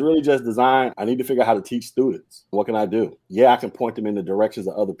was really just designed. I need to figure out how to teach students. What can I do? Yeah, I can point them in the directions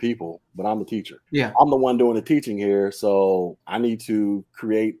of other people, but I'm the teacher. Yeah. I'm the one doing the teaching here, so I need to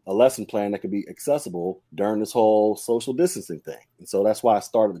create a lesson plan that could be accessible during this whole social distancing thing. And so that's why I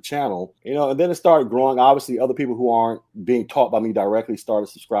started the channel, and then it started growing. Obviously, other people who aren't being taught by me directly started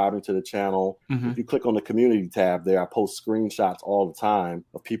subscribing to the channel. If you click on the community tab there, I post screenshots all the time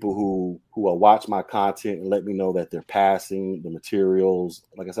of people who watch my content and let me know that they're passing the materials.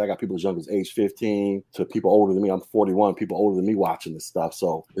 Like I said, I got people as young as age 15 to people older than me. I'm 41, people older than me watching this stuff.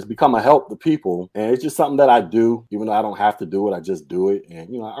 So it's become a help to people. And it's just something that I do, even though I don't have to do it. I just do it. And,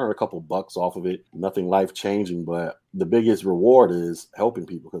 I earn a couple bucks off of it. Nothing life changing, but the biggest reward is helping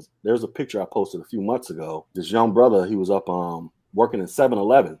people, because there's a picture I posted a few months ago. This young brother, he was up working at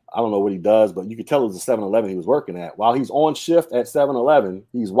 7-Eleven. I don't know what he does, but you could tell it was a 7-Eleven he was working at. While he's on shift at 7-Eleven,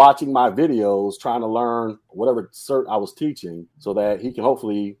 he's watching my videos, trying to learn whatever cert I was teaching so that he can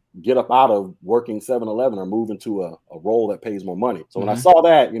hopefully get up out of working 7-Eleven or move into a role that pays more money. So when I saw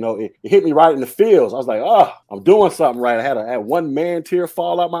that, it hit me right in the feels. I was like, oh, I'm doing something right. I had one man tear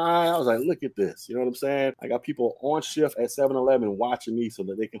fall out my eye. I was like, look at this. You know what I'm saying? I got people on shift at 7-Eleven watching me so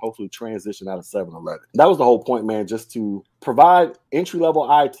that they can hopefully transition out of 7-Eleven. That was the whole point, man, just to provide entry-level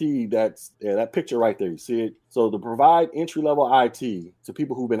IT. That picture right there, you see it? So to provide entry-level IT to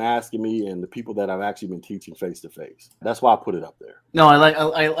people who've been asking me and the people that I've actually been teaching face-to-face. That's why I put it up there. No, I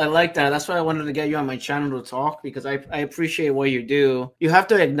like that. That's why I wanted to get you on my channel to talk, because I appreciate what you do. You have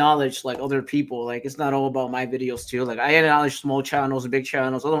to acknowledge like other people. Like, it's not all about my videos too. Like, I acknowledge small channels, big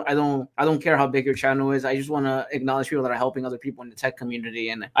channels. I don't care how big your channel is. I just want to acknowledge people that are helping other people in the tech community,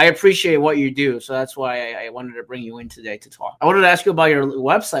 and I appreciate what you do. So that's why I wanted to bring you in today to talk. I wanted to ask you about your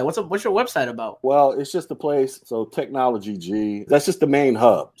website. What's your website about? Well, it's just a place place, so Technology G, that's just the main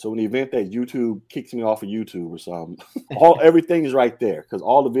hub. So in the event that YouTube kicks me off of YouTube or something, everything is right there because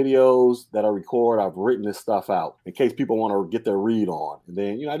all the videos that I record, I've written this stuff out in case people want to get their read on. And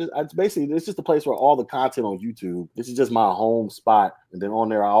then, it's just a place where all the content on YouTube, this is just my home spot. And then on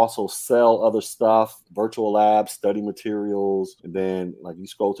there, I also sell other stuff, virtual labs, study materials. And then like you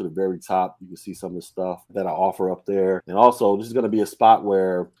scroll to the very top, you can see some of the stuff that I offer up there. And also this is going to be a spot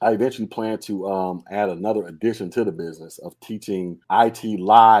where I eventually plan to add another addition to the business of teaching IT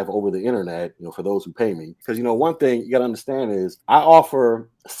live over the internet, for those who pay me. Because, one thing you got to understand is I offer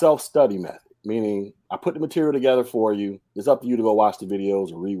self-study method. Meaning I put the material together for you. It's up to you to go watch the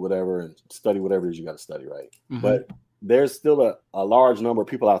videos or read whatever and study whatever it is you got to study, right? Mm-hmm. But there's still a large number of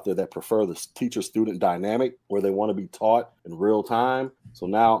people out there that prefer the teacher-student dynamic where they want to be taught in real time. So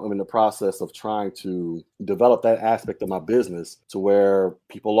now I'm in the process of trying to develop that aspect of my business to where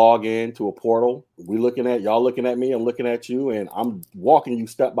people log in to a portal. Y'all looking at me, I'm looking at you, and I'm walking you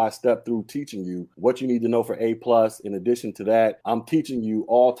step by step through teaching you what you need to know for A+. In addition to that, I'm teaching you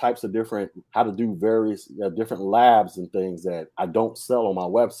all types of how to do various different labs and things that I don't sell on my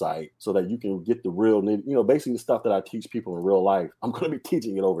website so that you can get the real, basically the stuff that I teach people in real life. I'm going to be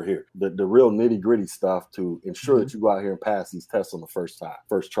teaching it over here, the real nitty gritty stuff to ensure that you go out here and pass these tests on the first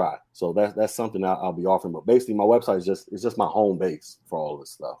try. So that's something I'll be offering. But basically, my website is just my home base for all of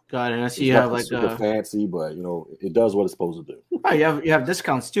this stuff. Got it. And I see you have like super fancy, but it does what it's supposed to do. Oh, you have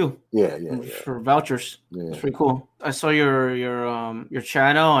discounts too. Yeah. For vouchers. Yeah. That's pretty cool. I saw your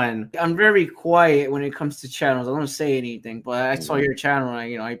channel, and I'm very quiet when it comes to channels. I don't say anything, but I saw your channel,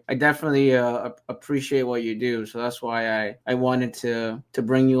 and I definitely appreciate what you do. So that's why I wanted to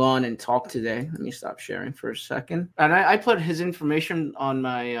bring you on and talk today. Let me stop sharing for a second. And I put his information on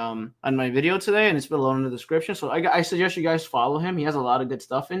my video today, and it's below in the description. So I suggest you guys follow him. He has a lot of good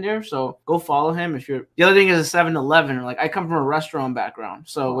stuff in there. So go follow him. The other thing is a 7-Eleven. Like I come from a restaurant background,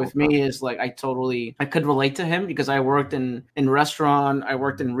 so with me is like I could relate to him because I worked in restaurant, I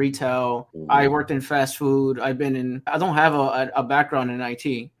worked in retail, I worked in fast food. I don't have a background in IT.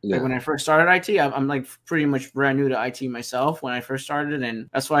 Yeah. Like when I first started IT, I'm like pretty much brand new to IT myself when I first started, and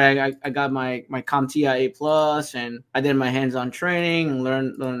that's why I got my CompTIA A+, and I did my hands-on training and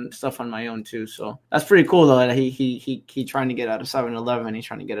learn stuff on my own too. So that's pretty cool though that he trying to get out of 7-Eleven and he's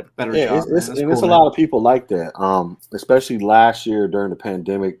trying to get a better job. It's a lot of people like that. Especially last year during the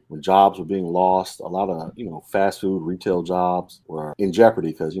pandemic when jobs were being lost, a lot of fast food retail jobs were in jeopardy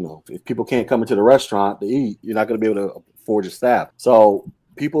because if people can't come into the restaurant to eat, you're not going to be able to afford your staff. So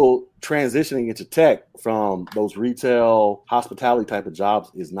people transitioning into tech from those retail hospitality type of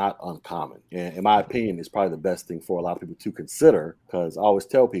jobs is not uncommon. And in my opinion, it's probably the best thing for a lot of people to consider, because I always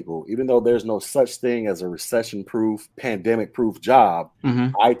tell people, even though there's no such thing as a recession-proof, pandemic-proof job,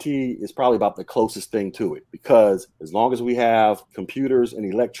 IT is probably about the closest thing to it, because as long as we have computers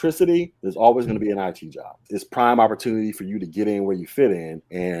and electricity, there's always going to be an IT job. It's prime opportunity for you to get in where you fit in,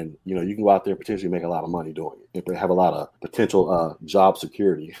 and you can go out there and potentially make a lot of money doing it and have a lot of potential job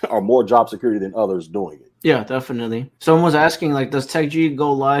security or more job security than others doing it. Yeah, definitely. Someone was asking, like, does TechG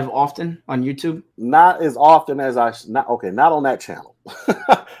go live often on YouTube? Not as often as not on that channel.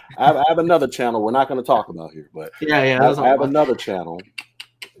 I have another channel we're not going to talk about here, but I have another channel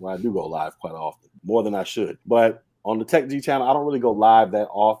where I do go live quite often, more than I should. But on the TechG channel, I don't really go live that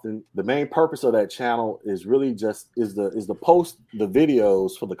often. The main purpose of that channel is really just to post the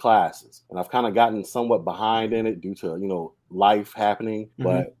videos for the classes, and I've kind of gotten somewhat behind in it due to life happening.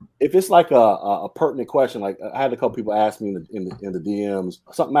 But if it's like a pertinent question, like I had a couple people ask me in the DMs,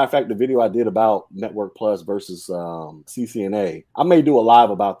 matter of fact, the video I did about Network Plus versus CCNA, I may do a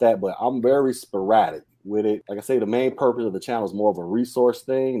live about that, but I'm very sporadic with it. Like I say, the main purpose of the channel is more of a resource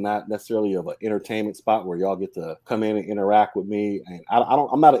thing, not necessarily of an entertainment spot where y'all get to come in and interact with me. And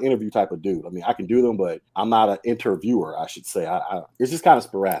I'm not an interview type of dude. I mean, I can do them, but I'm not an interviewer, I should say. It's just kind of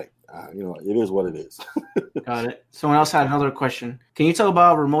sporadic. It is what it is. Got it. Someone else had another question. Can you talk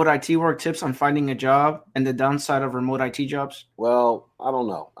about remote IT work tips on finding a job and the downside of remote IT jobs? Well, I don't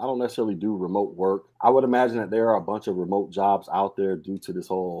know. I don't necessarily do remote work. I would imagine that there are a bunch of remote jobs out there due to this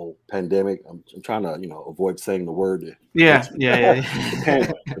whole pandemic. I'm trying to, avoid saying the word. Yeah.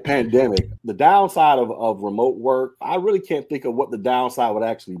 The pandemic. The downside of remote work, I really can't think of what the downside would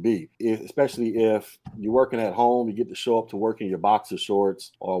actually be. Especially if you're working at home, you get to show up to work in your boxer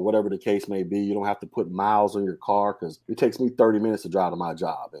shorts or whatever whatever the case may be. You don't have to put miles on your car because it takes me 30 minutes to drive to my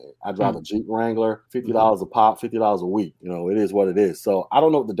job. And I drive a Jeep Wrangler, $50 a pop, $50 a week. You know, it is what it is. So I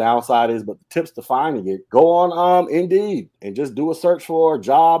don't know what the downside is, but the tips to finding it, go on Indeed and just do a search for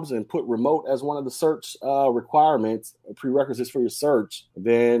jobs and put remote as one of the search requirements, prerequisites for your search.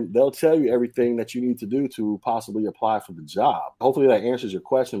 Then they'll tell you everything that you need to do to possibly apply for the job. Hopefully that answers your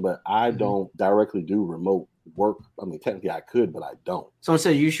question, but I don't directly do remote work. I mean, technically I could, but I don't. Someone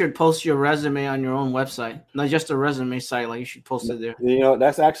said you should post your resume on your own website, not just a resume site. Like you should post it there. You know,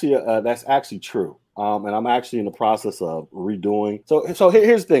 that's actually true. And I'm actually in the process of redoing. So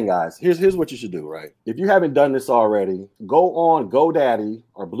here's the thing, guys. Here's what you should do, right? If you haven't done this already, go on GoDaddy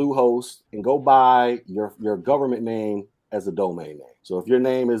or Bluehost and go buy your government name as a domain name. So if your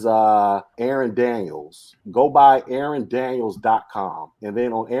name is Aaron Daniels, go buy aarondaniels.com. And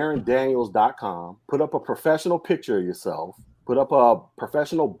then on aarondaniels.com, put up a professional picture of yourself, put up a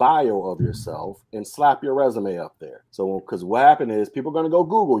professional bio of yourself, and slap your resume up there. So, because what happened is people are going to go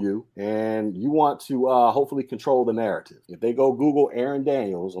Google you, and you want to hopefully control the narrative. If they go Google Aaron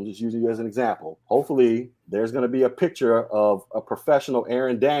Daniels, I'm just using you as an example, hopefully there's going to be a picture of a professional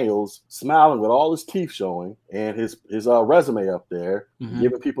Aaron Daniels smiling with all his teeth showing and his resume up there,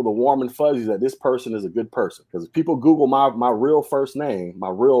 giving people the warm and fuzzies that this person is a good person. Because if people Google my real first name, my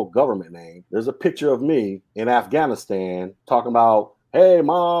real government name, there's a picture of me in Afghanistan talking about, hey,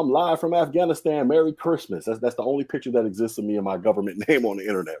 Mom, live from Afghanistan, Merry Christmas. That's the only picture that exists of me and my government name on the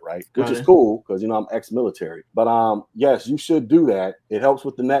internet, right? Which is cool because, you know, I'm ex-military. But yes, you should do that. It helps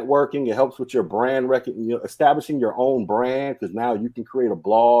with the networking. It helps with your brand establishing your own brand, because now you can create a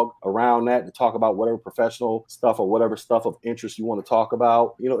blog around that to talk about whatever professional stuff or whatever stuff of interest you want to talk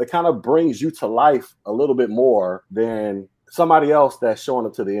about. You know, it kind of brings you to life a little bit more than somebody else that's showing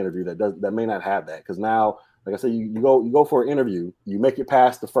up to the interview that may not have that. Because now, like I said, you go for an interview, you make it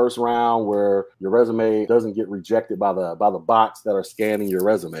past the first round where your resume doesn't get rejected by the bots that are scanning your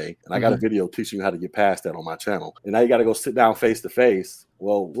resume. And I got a video teaching you how to get past that on my channel. And now you got to go sit down face to face.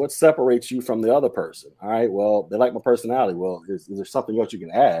 Well, what separates you from the other person? All right, well, they like my personality. Well, is there something else you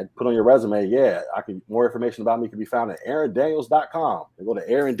can add? Put on your resume, yeah, more information about me can be found at aarondaniels.com. They go to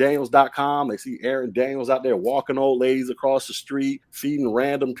aarondaniels.com. They see Aaron Daniels out there walking old ladies across the street, feeding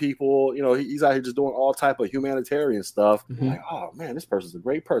random people. You know, he's out here just doing all type of humanitarian stuff. Like, oh, man, this person's a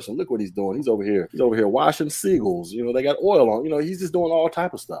great person. Look what he's doing. He's over here washing seagulls. You know, they got oil on. You know, he's just doing all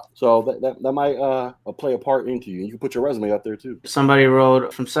type of stuff. So that might play a part into you. You can put your resume up there, too. Somebody wrote,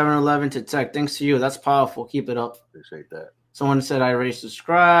 from 7-Eleven to tech. Thanks to you. That's powerful. Keep it up. Appreciate that. Someone said I already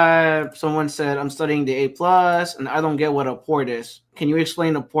subscribed. Someone said I'm studying the A+, and I don't get what a port is. Can you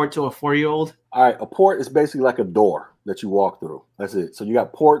explain a port to a 4-year-old? All right, a port is basically like a door that you walk through. That's it. So you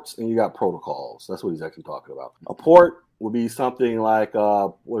got ports and you got protocols. That's what he's actually talking about. A port would be something like,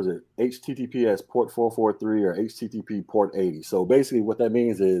 what is it? HTTPS port 443 or HTTP port 80. So basically what that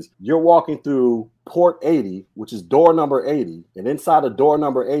means is you're walking through port 80, which is door number 80. And inside of door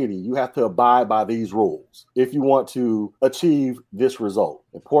number 80, you have to abide by these rules if you want to achieve this result.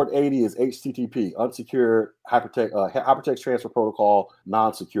 And port 80 is HTTP, unsecured hypertext transfer protocol,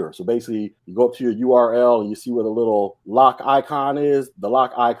 non-secure. So basically, you go up to your URL and you see where the little lock icon is. The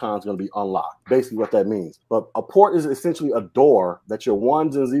lock icon is going to be unlocked. Basically what that means. But a port is essentially a door that your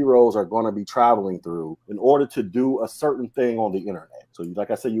ones and zeros are going to be traveling through in order to do a certain thing on the internet. So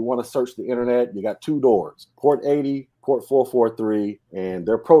like I said, you want to search the internet. You got two doors, port 80, port 443, and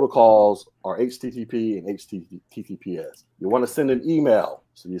their protocols are HTTP and HTTPS. You want to send an email.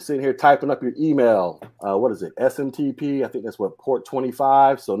 So you're sitting here typing up your email. What is it? SMTP. I think that's what, port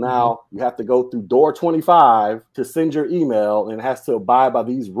 25. So now you have to go through door 25 to send your email, and it has to abide by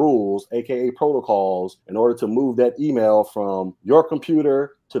these rules, aka protocols, in order to move that email from your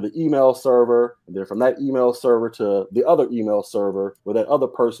computer to the email server, and then from that email server to the other email server where that other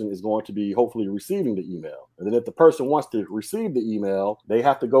person is going to be hopefully receiving the email. And then if the person wants to receive the email, they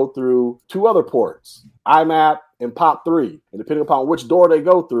have to go through two other ports, IMAP and POP3. And depending upon which door they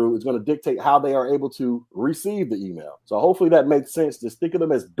go through, is going to dictate how they are able to receive the email. So hopefully that makes sense. Just think of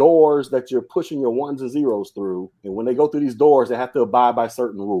them as doors that you're pushing your ones and zeros through. And when they go through these doors, they have to abide by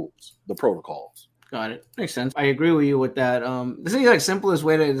certain rules, the protocols. Got it. Makes sense. I agree with you with that. This is like simplest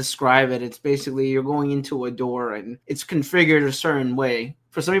way to describe it. It's basically you're going into a door and it's configured a certain way.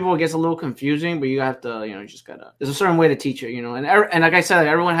 For some people, it gets a little confusing, but you have to, you just gotta. There's a certain way to teach it, And like I said,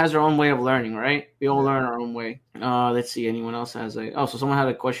 everyone has their own way of learning, right? We all learn our own way. Let's see. Anyone else has so someone had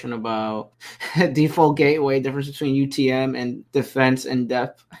a question about default gateway, difference between UTM and defense and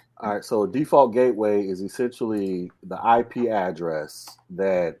depth. All right, so a default gateway is essentially the IP address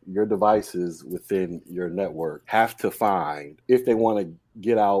that your devices within your network have to find if they want to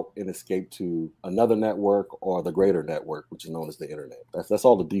get out and escape to another network or the greater network, which is known as the internet. That's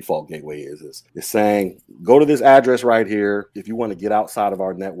all the default gateway is. It's saying, go to this address right here if you want to get outside of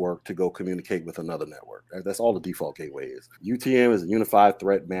our network to go communicate with another network. That's all the default gateway is. UTM is a unified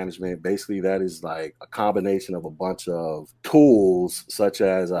threat management. Basically, that is like a combination of a bunch of tools such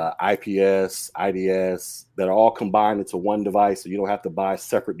as IPS, IDS, that are all combined into one device, so you don't have to buy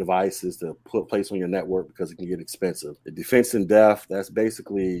separate devices to place on your network because it can get expensive. The defense in depth, that's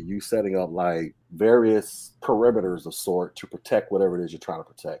basically you setting up like various perimeters of sort to protect whatever it is you're trying to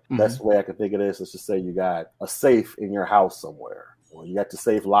protect. Mm-hmm. That's the way I can think of this. Let's just say you got a safe in your house somewhere, or you got the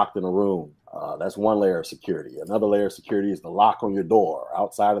safe locked in a room. That's one layer of security. Another layer of security is the lock on your door.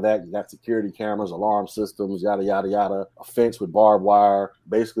 Outside of that, you got security cameras, alarm systems, yada, yada, yada, a fence with barbed wire.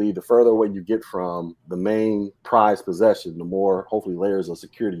 Basically, the further away you get from the main prized possession, the more, hopefully, layers of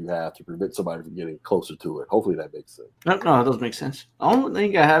security you have to prevent somebody from getting closer to it. Hopefully that makes sense. No, it does make sense. I don't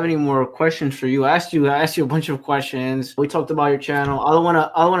think I have any more questions for you. I asked you a bunch of questions. We talked about your channel. I don't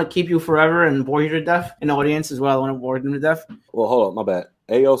want to keep you forever and bore you to death. And the audience as well. I don't want to bore them to death. Well, hold on, my bad.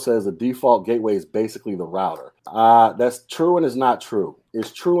 AO says the default gateway is basically the router. That's true and it's not true.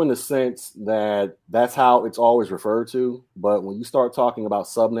 It's true in the sense that that's how it's always referred to. But when you start talking about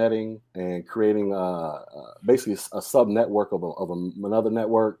subnetting and creating basically a sub network of another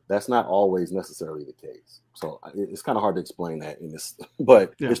network, that's not always necessarily the case. So it's kind of hard to explain that in this,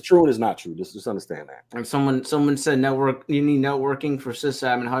 but It's true and it's not true. Just understand that. And someone said you need networking for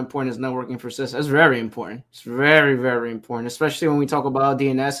sysadmin. How important is networking for sys? That's very important. It's very, very important, especially when we talk about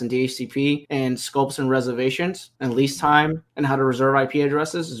DNS and DHCP and scopes and reservations and lease time and how to reserve IP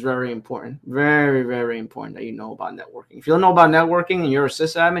addresses is very important. Very, very important that you know about networking. If you don't know about networking and you're a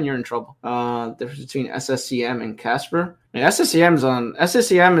sysadmin, you're in trouble. Difference between SSCM and Casper. And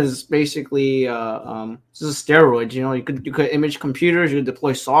SSCM is basically this is steroids. You know, you could image computers, you could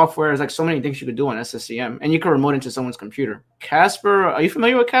deploy software. There's like so many things you could do on SSCM, and you could remote into someone's computer. Casper, are you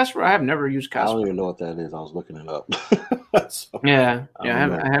familiar with Casper? I have never used Casper. I don't even know what that is. I was looking it up.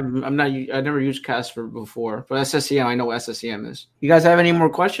 I never used Casper before, but SSCM, I know what SSCM is. You guys have any more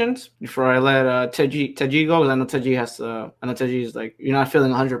questions before I let Teji go? Because I know Teji is like, you're not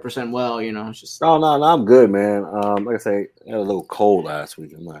feeling 100% well. You know, it's just no, I'm good, man. Like I say, I had a little cold last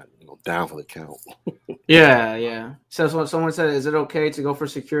week. I'm not down for the count. Yeah. So someone said, is it okay to go for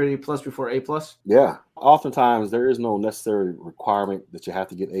security plus before A plus? Yeah. Oftentimes there is no necessary requirement that you have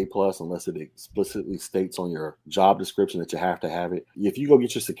to get A plus unless it explicitly states on your job description that you have to have it. If you go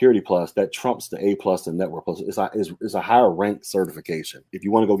get your security plus, that trumps the A plus and network plus. It's a higher rank certification. If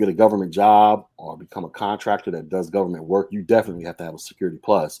you want to go get a government job or become a contractor that does government work, you definitely have to have a security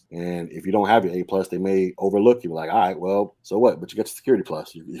plus. And if you don't have your A plus, they may overlook you. Like, all right, well, so what? But you get your security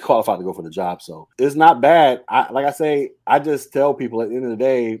plus. You qualified to go for the job. So it's not bad. I just tell people at the end of the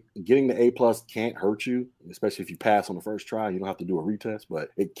day, getting the A plus can't hurt you. Especially if you pass on the first try, you don't have to do a retest, but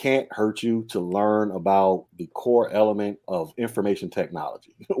it can't hurt you to learn about the core element of information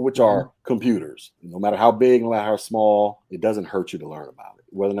technology, which are computers. No matter how big, no matter how small, it doesn't hurt you to learn about it.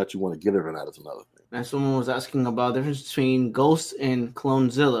 Whether or not you want to get it or not is another thing. And someone was asking about the difference between Ghost and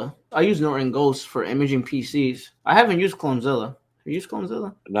Clonezilla. I use Norton Ghost for imaging PCs. I haven't used Clonezilla. You use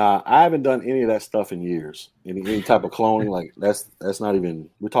Clonezilla? Nah, I haven't done any of that stuff in years. Any type of cloning, like that's not even.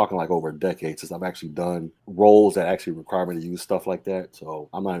 We're talking like over a decade since I've actually done roles that actually require me to use stuff like that. So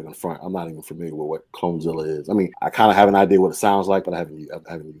I'm not even familiar with what Clonezilla is. I mean, I kind of have an idea what it sounds like, but I haven't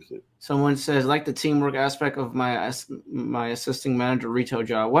used it. Someone says, like the teamwork aspect of my assisting manager retail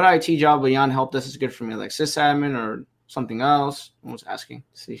job. What IT job beyond help desk is good for me, like sysadmin or something else? I was asking.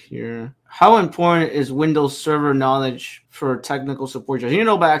 Let's see here. How important is Windows Server knowledge for technical support jobs? You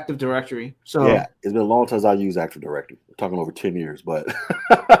know about Active Directory. So yeah, it's been a long time since I used Active Directory. We're talking over 10 years, but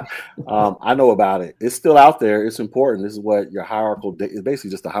I know about it. It's still out there. It's important. This is what your hierarchical is basically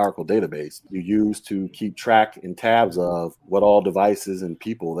just a hierarchical database you use to keep track and tabs of what all devices and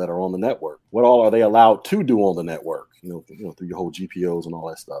people that are on the network. What all are they allowed to do on the network? You know, through your whole GPOs and all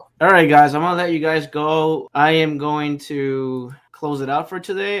that stuff. All right, guys, I'm gonna let you guys go. I am going to close it out for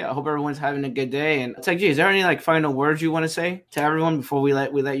today. I hope everyone's having a good day. And Tech G, is there any like final words you want to say to everyone before we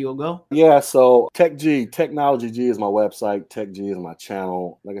let you go? Yeah, so Technology G is my website. Tech G is my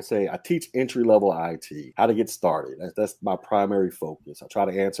channel. Like I say, I teach entry-level IT, how to get started. That's my primary focus. I try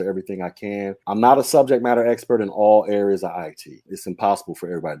to answer everything I can. I'm not a subject matter expert in all areas of IT. It's impossible for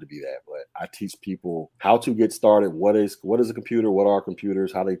everybody to be that, but I teach people how to get started. What is a computer? What are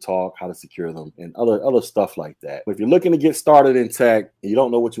computers? How they talk? How to secure them? And other stuff like that. But if you're looking to get started in tech and you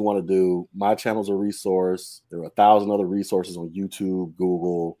don't know what you want to do, my channel's a resource. There are 1,000 other resources on YouTube,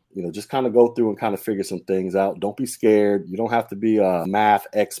 Google, just kind of go through and kind of figure some things out. Don't be scared. You don't have to be a math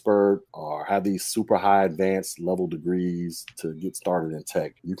expert or have these super high advanced level degrees to get started in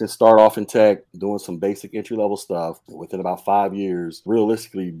tech. You can start off in tech doing some basic entry level stuff. Within about 5 years,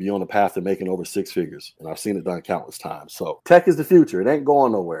 realistically be on the path to making over 6 figures. And I've seen it done countless times. So tech is the future. It ain't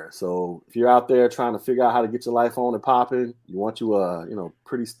going nowhere. So if you're out there trying to figure out how to get your life on and popping, you want you a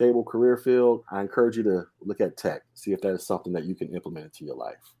pretty stable career field, I encourage you to look at tech, see if that is something that you can implement into your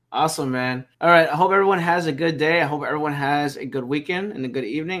life. Awesome, man. All right. I hope everyone has a good day. I hope everyone has a good weekend and a good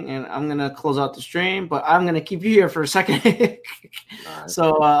evening. And I'm going to close out the stream, but I'm going to keep you here for a second. Right.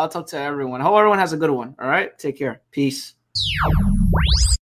 So I'll talk to everyone. I hope everyone has a good one. All right. Take care. Peace.